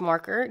stitch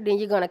marker. Then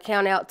you're going to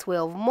count out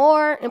 12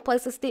 more and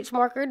place a stitch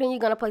marker. Then you're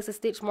going to place a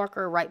stitch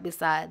marker right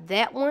beside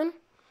that one.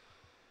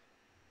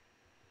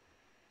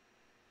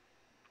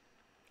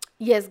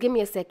 Yes, give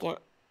me a second.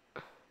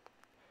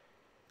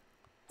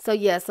 So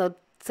yeah, so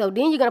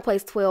then you're going to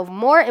place 12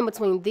 more in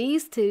between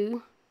these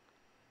 2.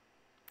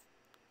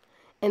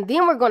 And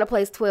then we're going to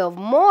place 12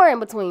 more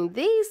in between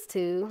these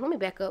 2. Let me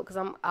back up because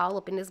I'm all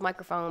up in this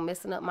microphone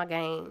messing up my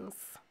games.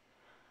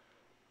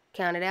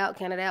 Count it out,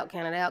 count it out,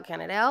 count it out,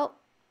 count it out.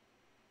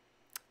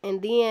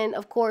 And then,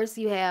 of course,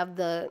 you have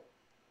the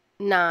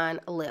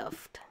 9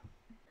 left.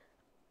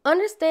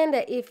 Understand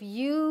that if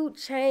you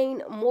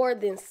chain more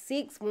than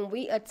 6 when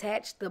we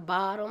attach the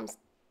bottoms,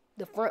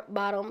 the front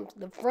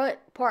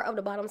part of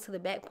the bottoms to the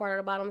back part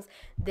of the bottoms,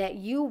 that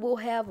you will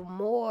have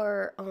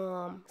more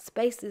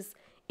spaces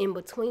in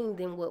between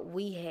than what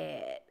we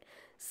had.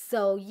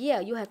 So yeah,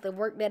 you have to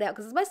work that out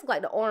because it's basically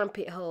like the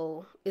armpit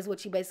hole is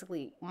what you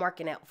basically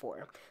marking out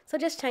for. So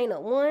just chain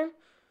up 1.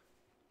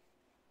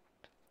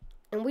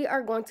 And we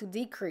are going to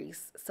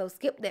decrease. So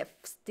skip that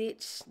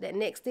stitch, that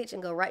next stitch,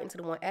 and go right into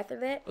the one after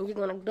that. And you're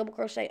going to double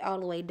crochet all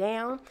the way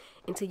down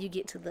until you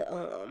get to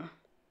the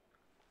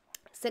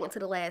second to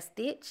the last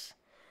stitch.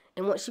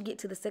 And once you get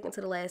to the second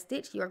to the last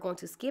stitch, you are going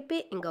to skip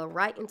it and go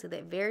right into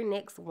that very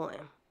next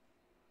one.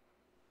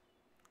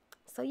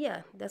 So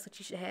yeah, that's what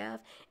you should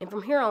have. And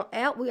from here on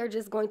out, we are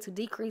just going to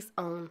decrease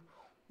on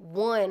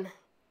one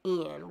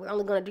end. We're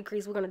going to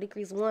decrease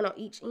 1 on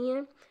each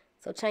end.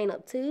 So chain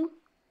up 2.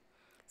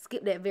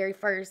 Skip that very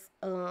first,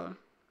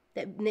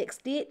 that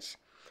next stitch,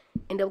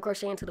 and double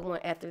crochet into the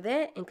one after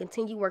that, and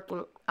continue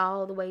working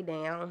all the way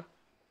down,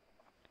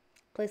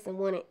 placing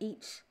 1 in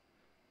each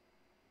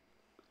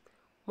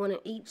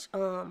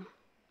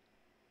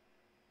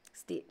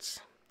stitch.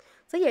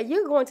 So yeah,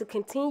 you're going to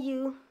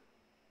continue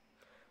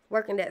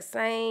working that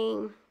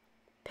same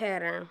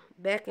pattern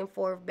back and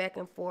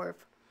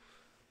forth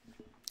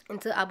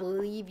until I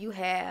believe you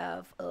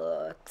have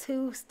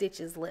 2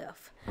 stitches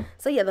left.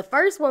 So yeah, the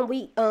first one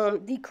we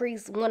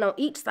decrease 1 on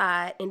each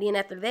side, and then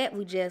after that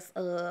we just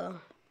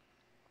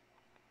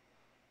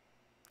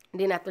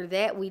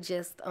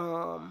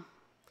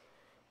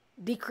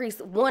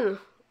decrease one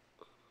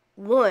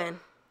on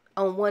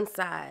one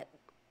side.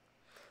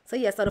 So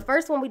yeah, so the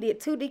first one we did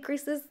 2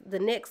 decreases. The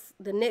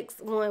next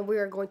one we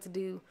are going to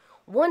do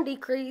 1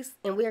 decrease,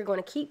 and we are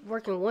going to keep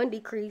working 1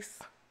 decrease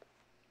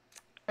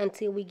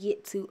until we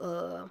get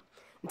to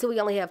until we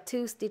only have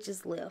 2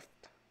 stitches left.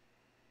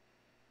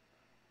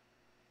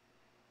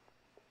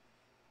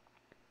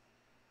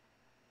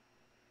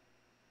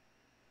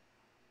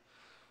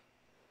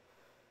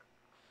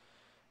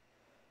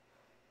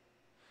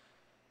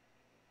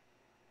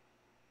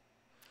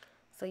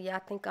 So yeah, I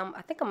think I'm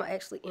gonna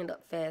actually end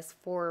up fast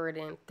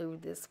forwarding through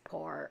this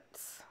part.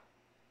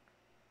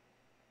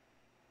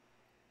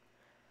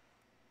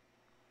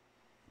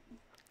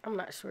 I'm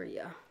not sure,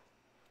 yeah.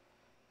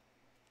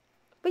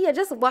 But yeah,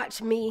 just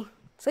watch me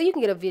so you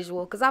can get a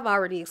visual, because I've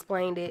already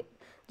explained it.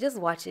 Just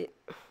watch it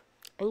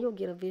and you'll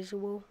get a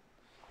visual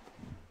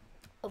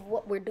of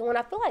what we're doing.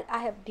 I feel like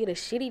I did a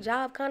shitty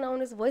job kind of on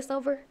this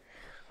voiceover,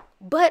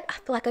 but I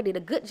feel like I did a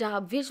good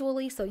job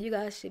visually, so you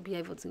guys should be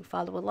able to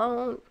follow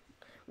along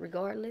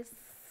regardless.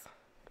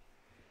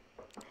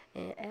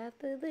 And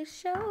after the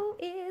show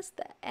is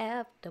the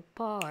after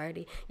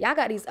party. Y'all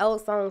got these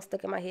old songs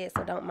stuck in my head,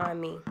 so don't mind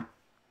me.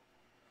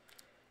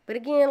 But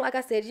again, like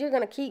I said, you're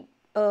going to keep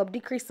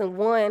decreasing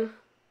 1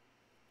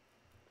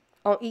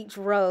 on each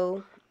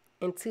row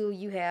until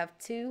you have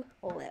 2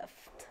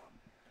 left.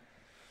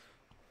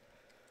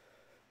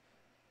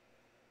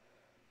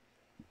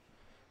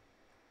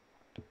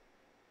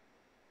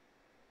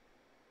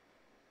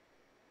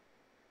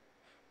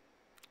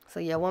 So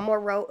yeah, 1 more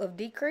row of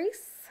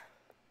decrease.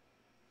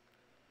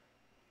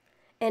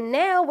 And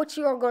now what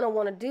you are going to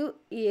want to do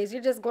is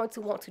you're just going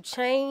to want to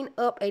chain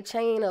up a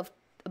chain of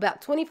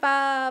about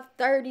 25,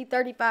 30,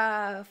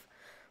 35,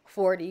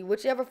 40,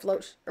 whichever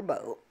floats your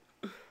boat.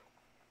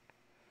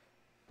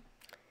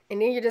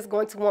 And then you're just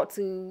going to want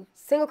to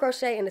single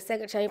crochet in the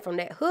second chain from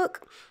that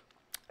hook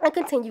and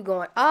continue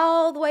going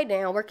all the way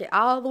down, work it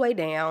all the way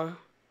down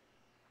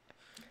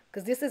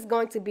because this is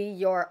going to be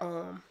your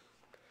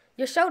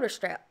shoulder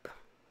strap.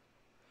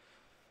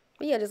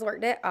 But yeah, just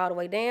work that all the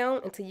way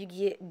down until you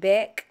get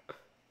back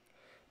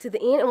to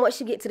the end. And once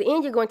you get to the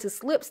end, you're going to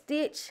slip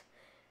stitch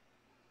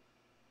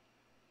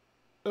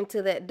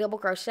into that double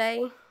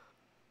crochet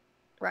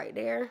right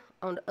there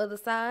on the other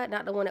side,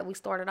 not the one that we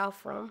started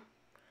off from,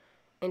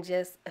 and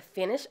just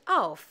finish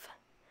off.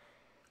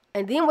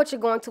 And then what you're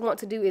going to want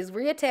to do is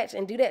reattach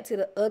and do that to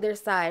the other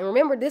side. And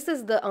remember, this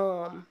is the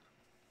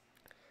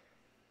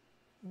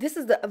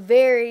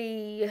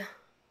very,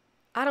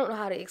 I don't know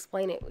how to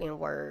explain it in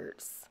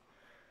words.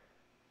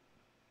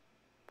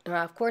 And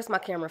of course my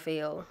camera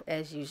fell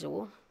as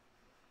usual.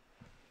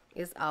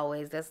 It's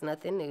always, that's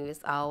nothing new.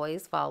 It's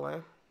always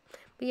falling.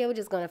 But yeah, we're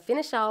just going to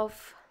finish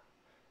off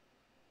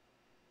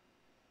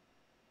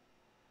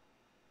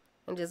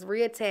and just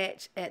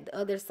reattach at the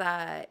other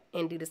side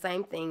and do the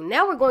same thing.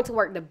 Now we're going to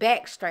work the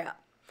back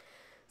strap.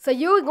 So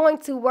you're going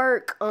to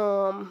work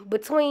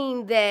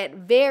between that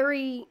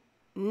very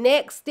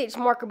next stitch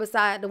marker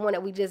beside the one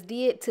that we just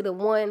did to the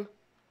one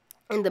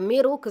in the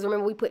middle, because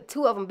remember we put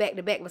two of them back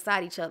to back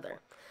beside each other.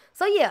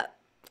 So yeah,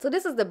 so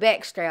this is the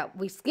back strap.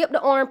 We skipped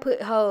the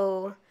armpit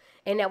hole,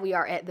 and now we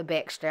are at the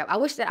back strap. I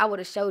wish that I would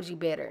have showed you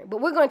better,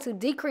 but we're going to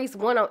decrease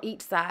one on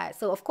each side.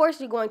 So of course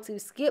you're going to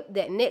skip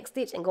that next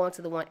stitch and go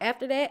into the one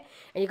after that,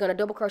 and you're going to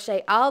double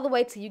crochet all the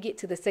way till you get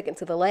to the second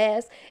to the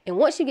last. And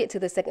once you get to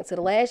the second to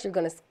the last, you're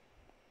going to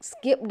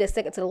skip the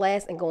second to the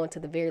last and go into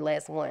the very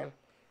last one.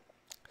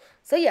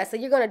 So yeah, so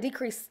you're going to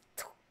decrease,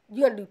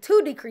 you're going to do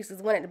two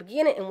decreases, one at the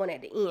beginning and one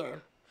at the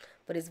end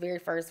for this very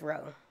first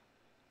row.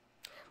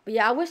 But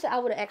yeah, I wish I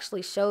would have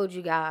actually showed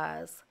you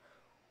guys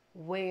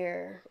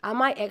where I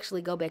might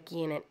actually go back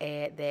in and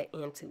add that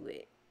into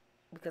it,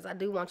 because I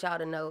do want y'all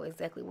to know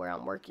exactly where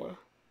I'm working at.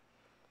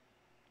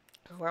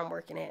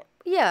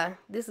 But yeah,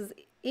 this is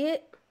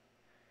it.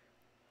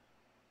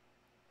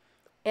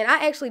 And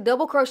I actually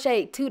double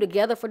crocheted two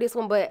together for this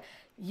one, but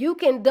you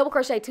can double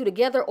crochet two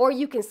together, or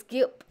you can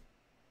skip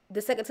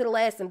the second to the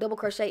last and double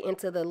crochet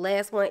into the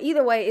last one.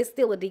 Either way, it's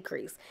still a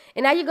decrease.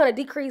 And now you're going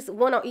to decrease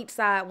one on each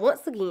side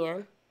once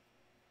again.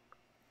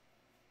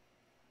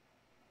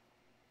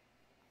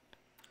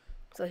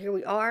 So here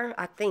we are,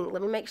 I think.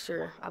 Let me make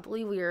sure. I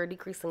believe we are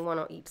decreasing one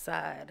on each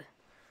side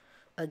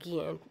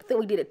again. I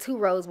think we did it 2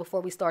 rows before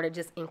we started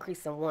just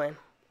increasing one.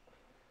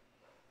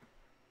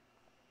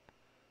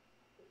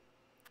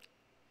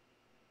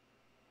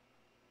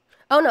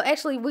 Oh no,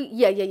 actually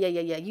yeah.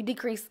 You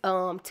decrease 2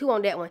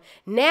 on that one.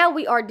 Now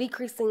we are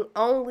decreasing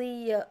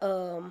only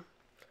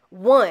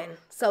 1.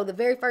 So the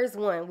very first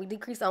one, we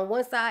decrease on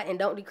one side and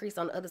don't decrease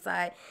on the other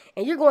side.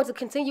 And you're going to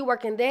continue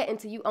working that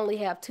until you only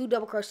have 2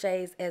 double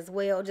crochets as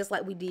well, just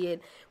like we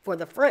did for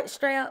the front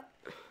strap.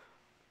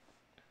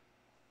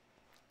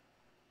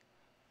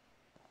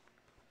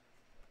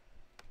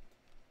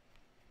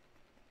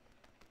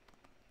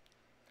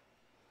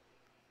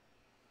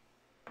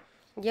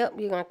 Yep,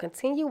 you're going to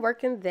continue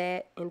working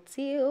that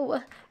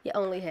until you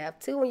only have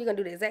 2. And you're going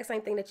to do the exact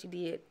same thing that you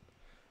did,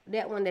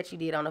 that one that you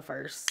did on the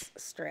first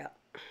strap.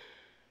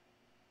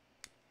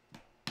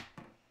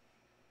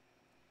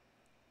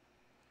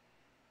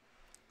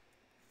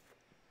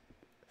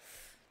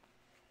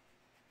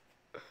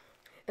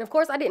 And of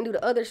course, I didn't do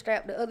the other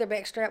strap, the other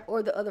back strap,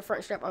 or the other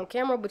front strap on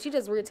camera, but you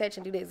just reattach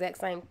and do the exact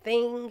same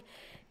thing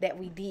that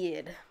we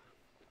did.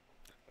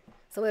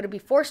 So it'll be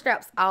 4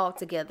 straps all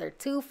together,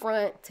 2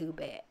 front, 2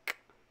 back.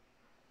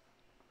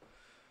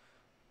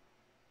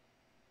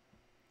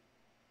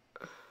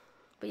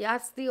 But yeah,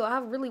 I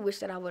really wish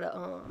that I would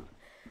have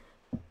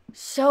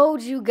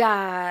showed you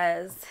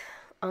guys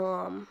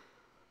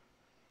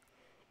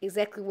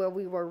exactly where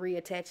we were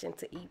reattaching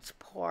to each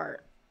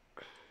part.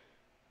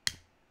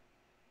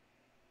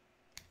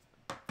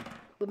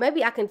 But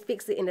maybe I can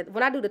fix it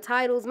when I do the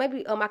titles.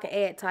 Maybe I can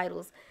add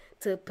titles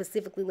to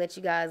specifically let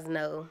you guys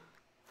know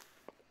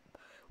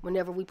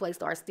whenever we place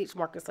our stitch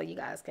markers, so you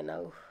guys can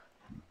know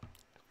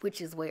which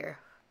is where.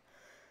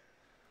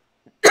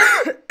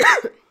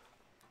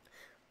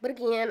 But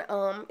again,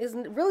 it's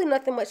really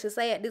nothing much to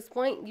say at this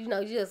point. You know,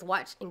 you just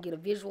watch and get a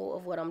visual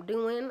of what I'm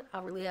doing. I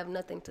really have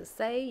nothing to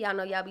say. Y'all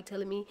know y'all be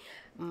telling me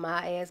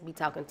my ass be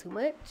talking too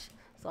much.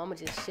 So I'm going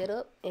to just shut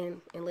up and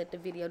let the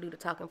video do the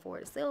talking for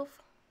itself.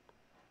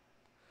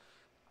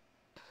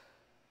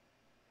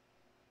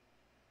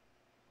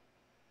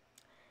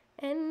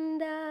 And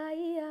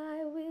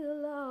I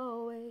will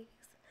always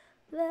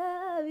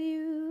love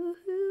you.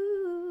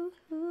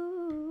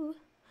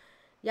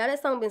 Y'all,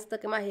 that song been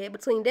stuck in my head.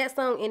 Between that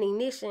song and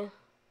Ignition.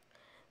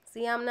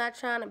 See, I'm not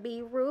trying to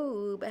be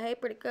rude, but hey,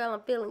 pretty girl,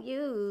 I'm feeling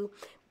you.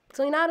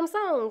 Between all them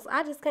songs,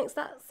 I just can't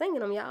stop singing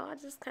them, y'all. I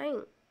just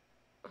can't.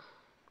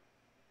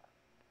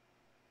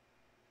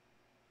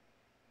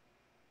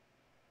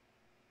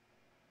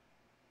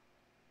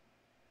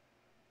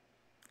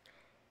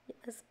 You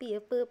must be a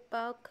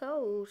football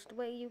coach, the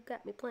way you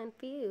got me playing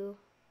field.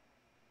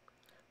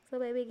 So,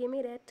 baby, give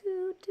me that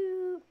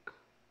toot-toot.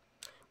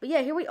 But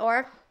yeah, here we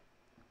are.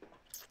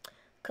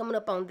 Coming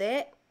up on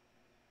that.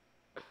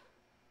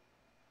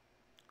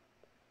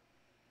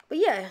 But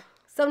yeah,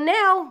 So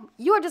now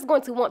you are just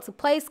going to want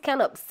to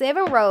count up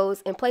 7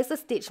 rows and place a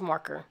stitch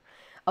marker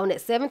on that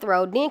 7th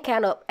row. Then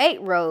count up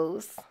 8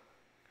 rows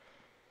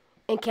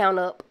and count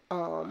up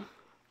and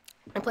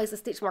place a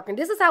stitch marker. And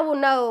this is how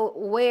we'll know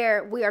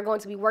where we are going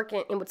to be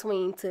working in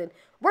between to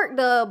work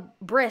the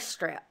breast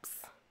straps.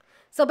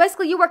 So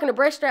basically you're working the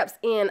breast straps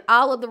in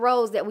all of the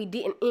rows that we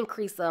didn't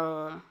increase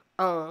on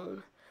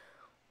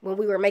when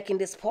we were making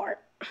this part.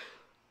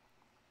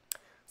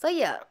 So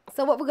yeah,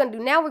 so what we're going to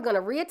do now, we're going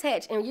to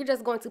reattach, and you're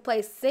just going to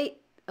place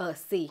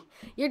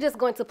you're just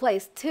going to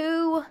place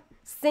 2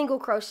 single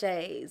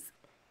crochets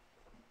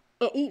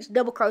in each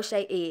double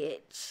crochet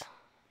edge.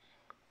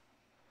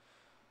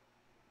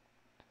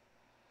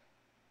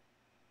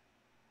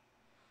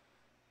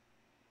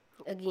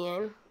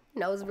 Again,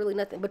 it's really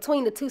nothing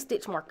between the 2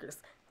 stitch markers.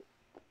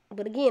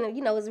 But again,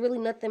 it's really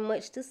nothing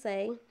much to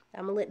say.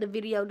 I'm going to let the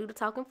video do the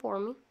talking for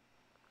me.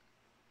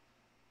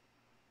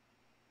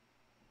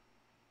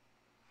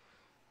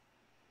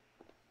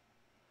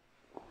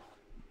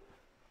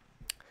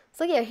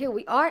 So yeah, here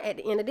we are at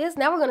the end of this.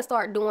 Now we're going to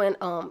start doing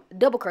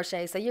double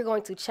crochet. So you're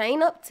going to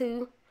chain up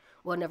 2.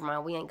 Well, never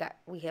mind.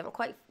 We haven't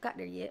quite got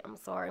there yet. I'm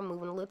sorry. I'm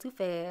moving a little too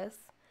fast.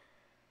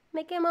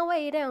 Making my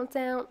way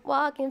downtown,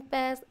 walking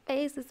fast,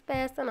 pace is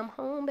fast, and I'm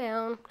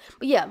homebound.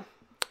 But yeah,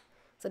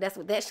 so that's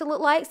what that should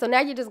look like. So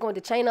now you're just going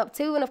to chain up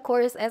 2, and of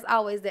course, as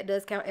always, that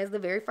does count as the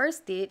very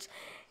first stitch.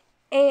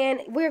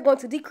 And we're going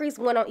to decrease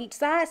 1 on each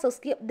side. So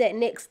skip that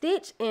next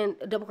stitch and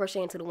double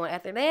crochet into the one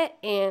after that,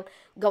 and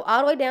go all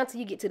the way down till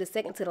you get to the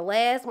second to the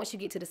last. Once you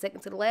get to the second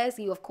to the last,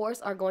 you of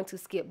course are going to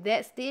skip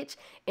that stitch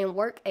and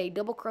work a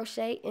double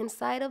crochet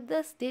inside of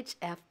the stitch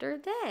after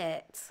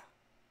that.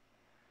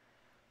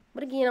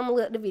 But again, I'm going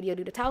to let the video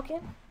do the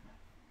talking.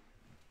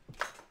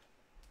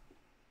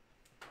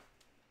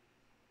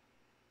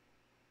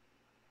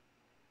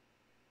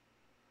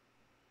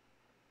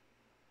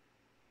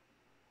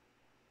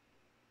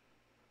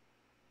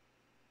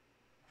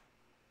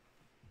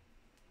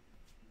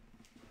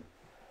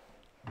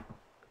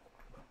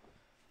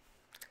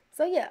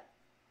 So yeah,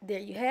 there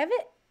you have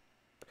it.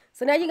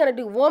 So now you're going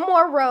to do 1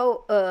 more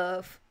row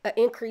of an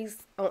increase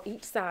on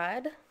each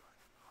side.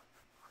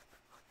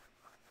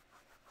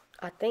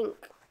 I think.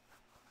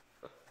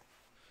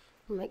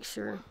 Make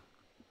sure.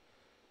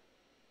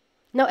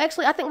 No,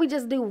 actually, I think we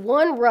just do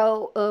 1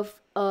 row of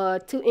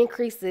 2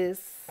 increases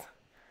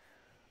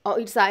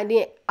on each side. And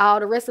then all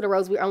the rest of the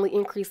rows, we're only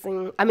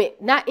increasing. I mean,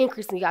 not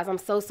increasing, you guys. I'm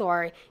so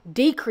sorry.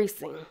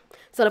 Decreasing.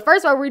 So the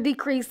first row, we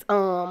decrease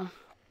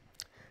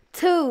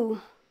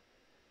 2.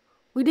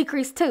 We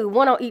decrease 2,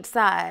 1 on each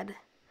side.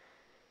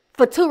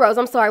 For 2 rows,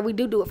 I'm sorry, we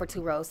do it for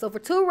 2 rows. So for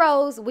 2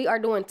 rows, we are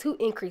doing 2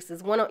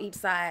 increases, 1 on each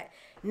side.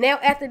 Now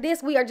after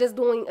this, we are just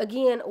doing,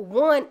 again,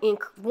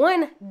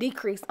 1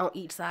 decrease on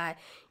each side.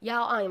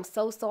 Y'all, I am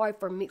so sorry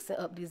for mixing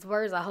up these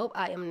words. I hope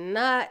I am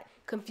not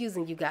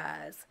confusing you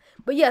guys.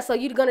 But yeah, so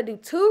you're going to do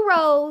 2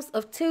 rows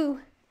of 2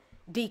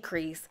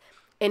 decrease.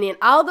 And then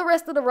all the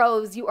rest of the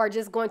rows, you are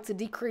just going to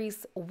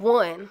decrease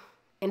 1.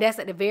 And that's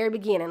at the very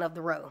beginning of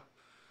the row.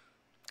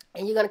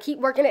 And you're going to keep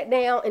working it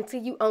down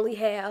until you only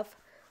have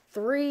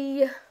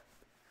 3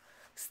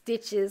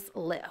 stitches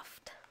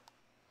left.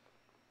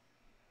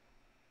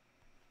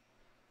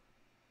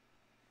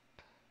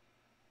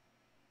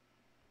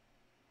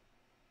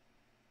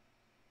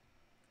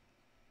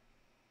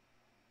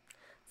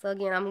 So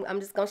again, I'm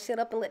just going to shut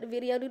up and let the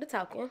video do the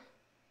talking.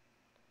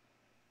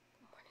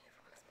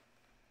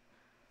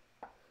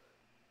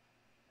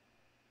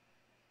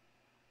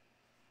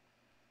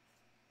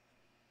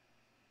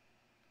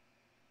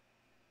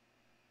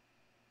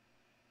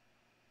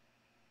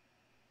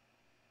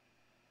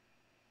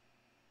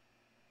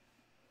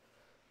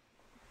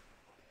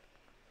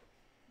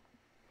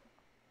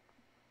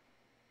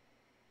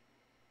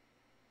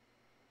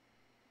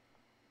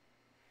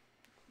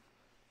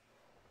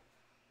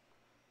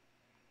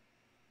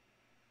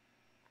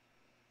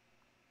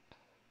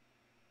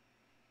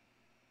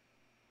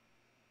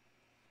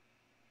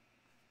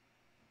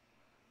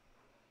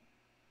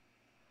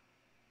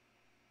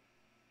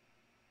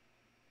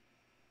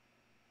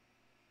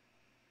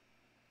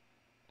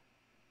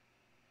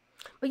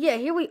 But yeah,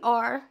 here we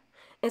are.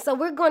 And so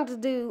we're going to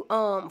do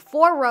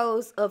 4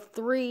 rows of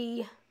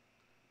 3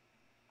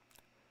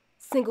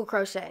 single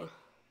crochet.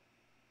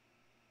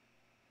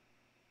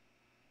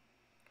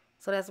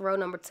 So that's row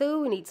number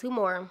 2. We need 2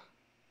 more.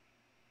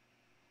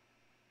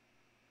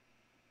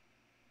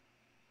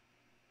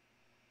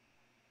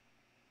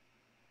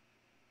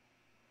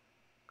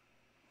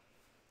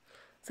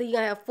 So you're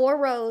going to have 4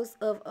 rows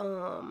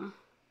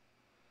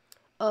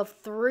of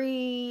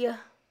 3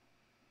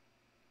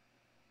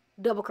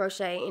 double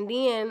crochet, and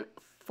then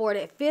for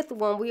that 5th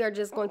one, we are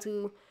just going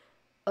to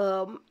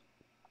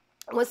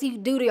once you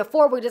do the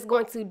 4, we're just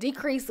going to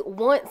decrease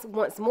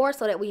once more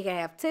so that we can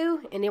have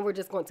 2, and then we're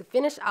just going to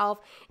finish off,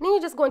 and then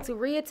you're just going to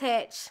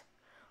reattach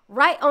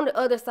right on the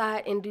other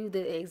side and do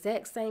the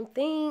exact same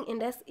thing, and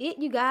that's it,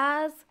 you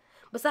guys.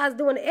 Besides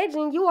doing the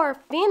edging, you are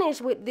finished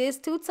with this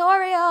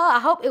tutorial. I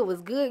hope it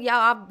was good, y'all.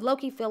 I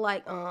low-key feel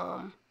like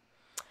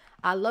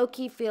I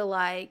low-key feel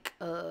like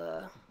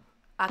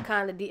I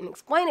kind of didn't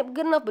explain it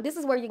good enough, but this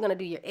is where you're going to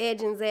do your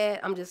edgings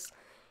at. I'm just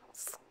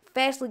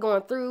fastly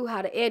going through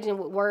how the edging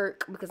would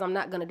work because I'm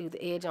not going to do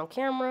the edge on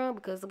camera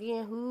because,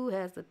 again, who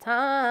has the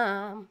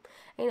time?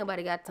 Ain't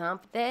nobody got time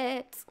for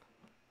that.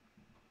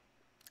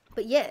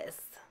 But yes.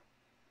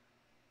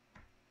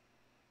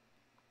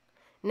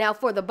 Now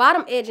for the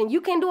bottom edging,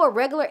 you can do a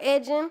regular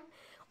edging,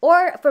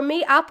 or for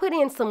me, I'll put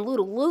in some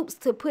little loops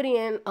to put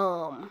in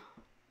some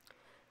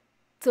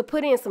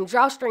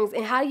drawstrings.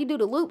 And how you do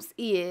the loops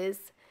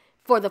is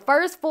for the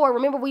first 4,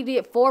 remember we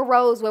did 4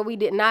 rows where we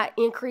did not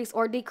increase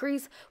or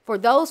decrease. For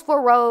those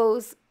 4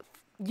 rows,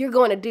 you're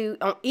going to do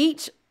on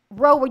each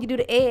row where you do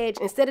the edge,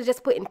 instead of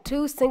just putting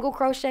 2 single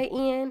crochet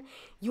in,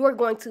 you are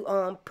going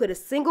to put a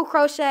single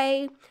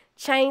crochet,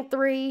 chain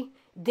 3,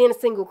 then a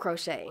single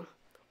crochet.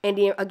 And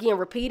then again,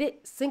 repeat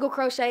it, single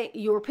crochet,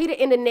 you repeat it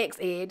in the next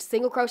edge,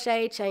 single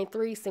crochet, chain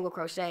 3, single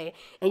crochet.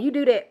 And you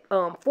do that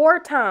 4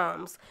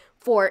 times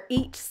for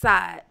each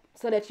side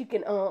so that you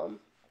can,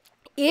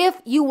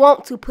 if you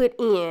want to put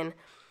in,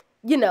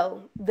 you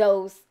know,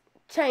 those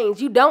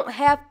chains, you don't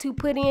have to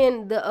put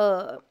in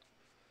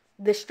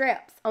the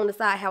straps on the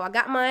side. How I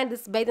got mine,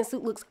 this bathing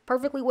suit looks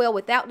perfectly well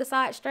without the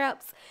side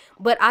straps,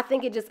 but I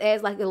think it just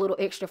adds like a little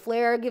extra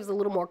flair, gives a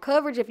little more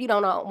coverage if you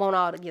don't want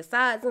all of your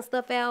sides and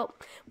stuff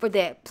out for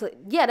that. So,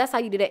 yeah, that's how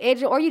you do that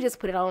edging, or you just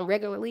put it on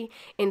regularly.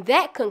 And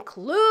that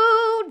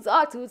concludes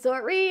our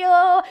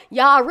tutorial.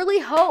 Y'all, I really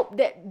hope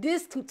that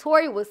this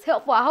tutorial was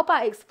helpful. I hope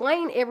I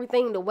explained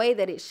everything the way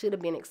that it should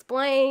have been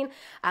explained.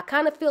 I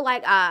kind of feel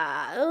like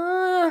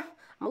I'm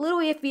a little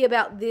iffy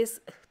about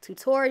this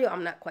tutorial.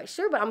 I'm not quite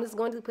sure, but I'm just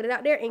going to put it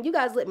out there, and you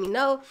guys let me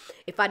know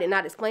if I did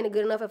not explain it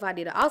good enough, if I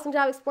did an awesome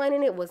job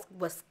explaining it, was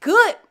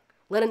good.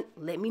 Let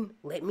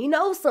me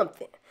know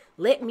something.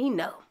 Let me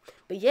know.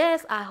 But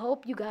yes, I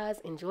hope you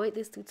guys enjoyed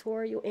this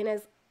tutorial, and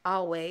as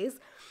always,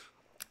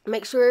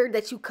 make sure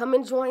that you come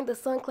and join the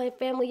SunClan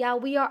family,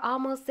 y'all. We are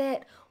almost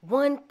at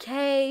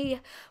 1K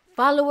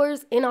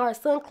followers in our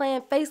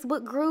SunClan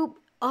Facebook group.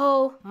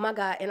 Oh my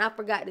God, and I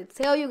forgot to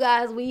tell you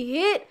guys, we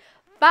hit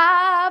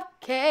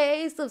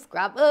 5K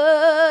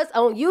subscribers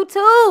on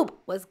YouTube.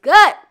 What's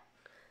good?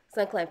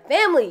 SunClan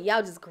family,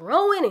 y'all just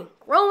growing and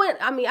growing.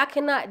 I mean, I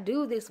cannot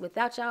do this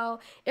without y'all.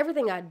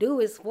 Everything I do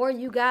is for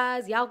you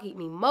guys. Y'all keep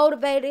me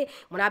motivated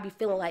when I be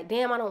feeling like,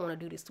 damn, I don't want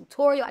to do this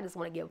tutorial. I just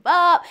want to give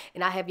up.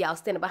 And I have y'all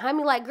standing behind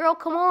me like, girl,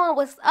 come on,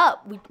 what's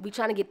up? We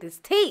trying to get this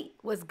tea.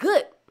 What's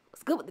good?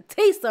 What's good with the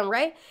tea,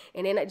 SunRaee?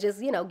 And then it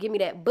just, you know, give me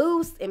that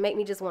boost and make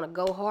me just want to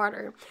go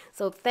harder.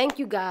 So thank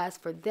you guys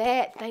for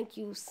that. Thank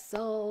you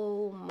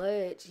so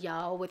much,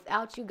 y'all.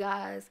 Without you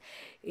guys,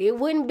 it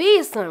wouldn't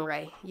be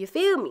SunRaee. You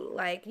feel me?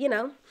 Like, you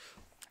know.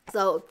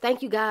 So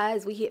thank you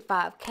guys. We hit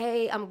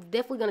 5K. I'm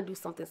definitely gonna do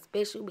something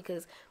special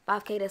because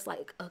 5K, that's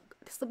like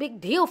that's a big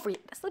deal for you.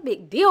 That's a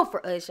big deal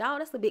for us, y'all.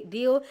 That's a big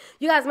deal.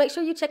 You guys make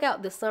sure you check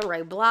out the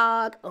SunRaee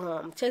blog.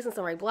 Chasing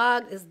SunRaee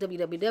blog is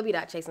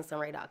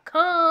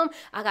www.chasingsunraee.com.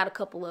 I got a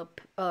couple of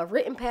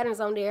written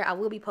patterns on there. I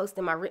will be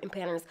posting my written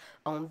patterns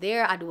on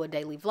there. I do a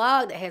daily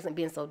vlog that hasn't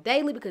been so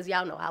daily because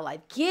y'all know how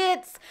life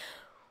gets.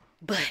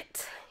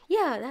 But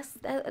yeah,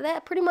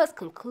 that pretty much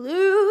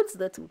concludes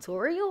the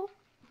tutorial.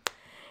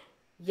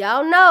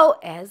 Y'all know,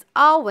 as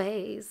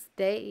always,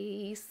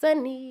 stay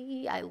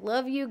sunny. I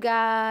love you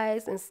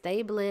guys and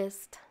stay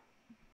blessed.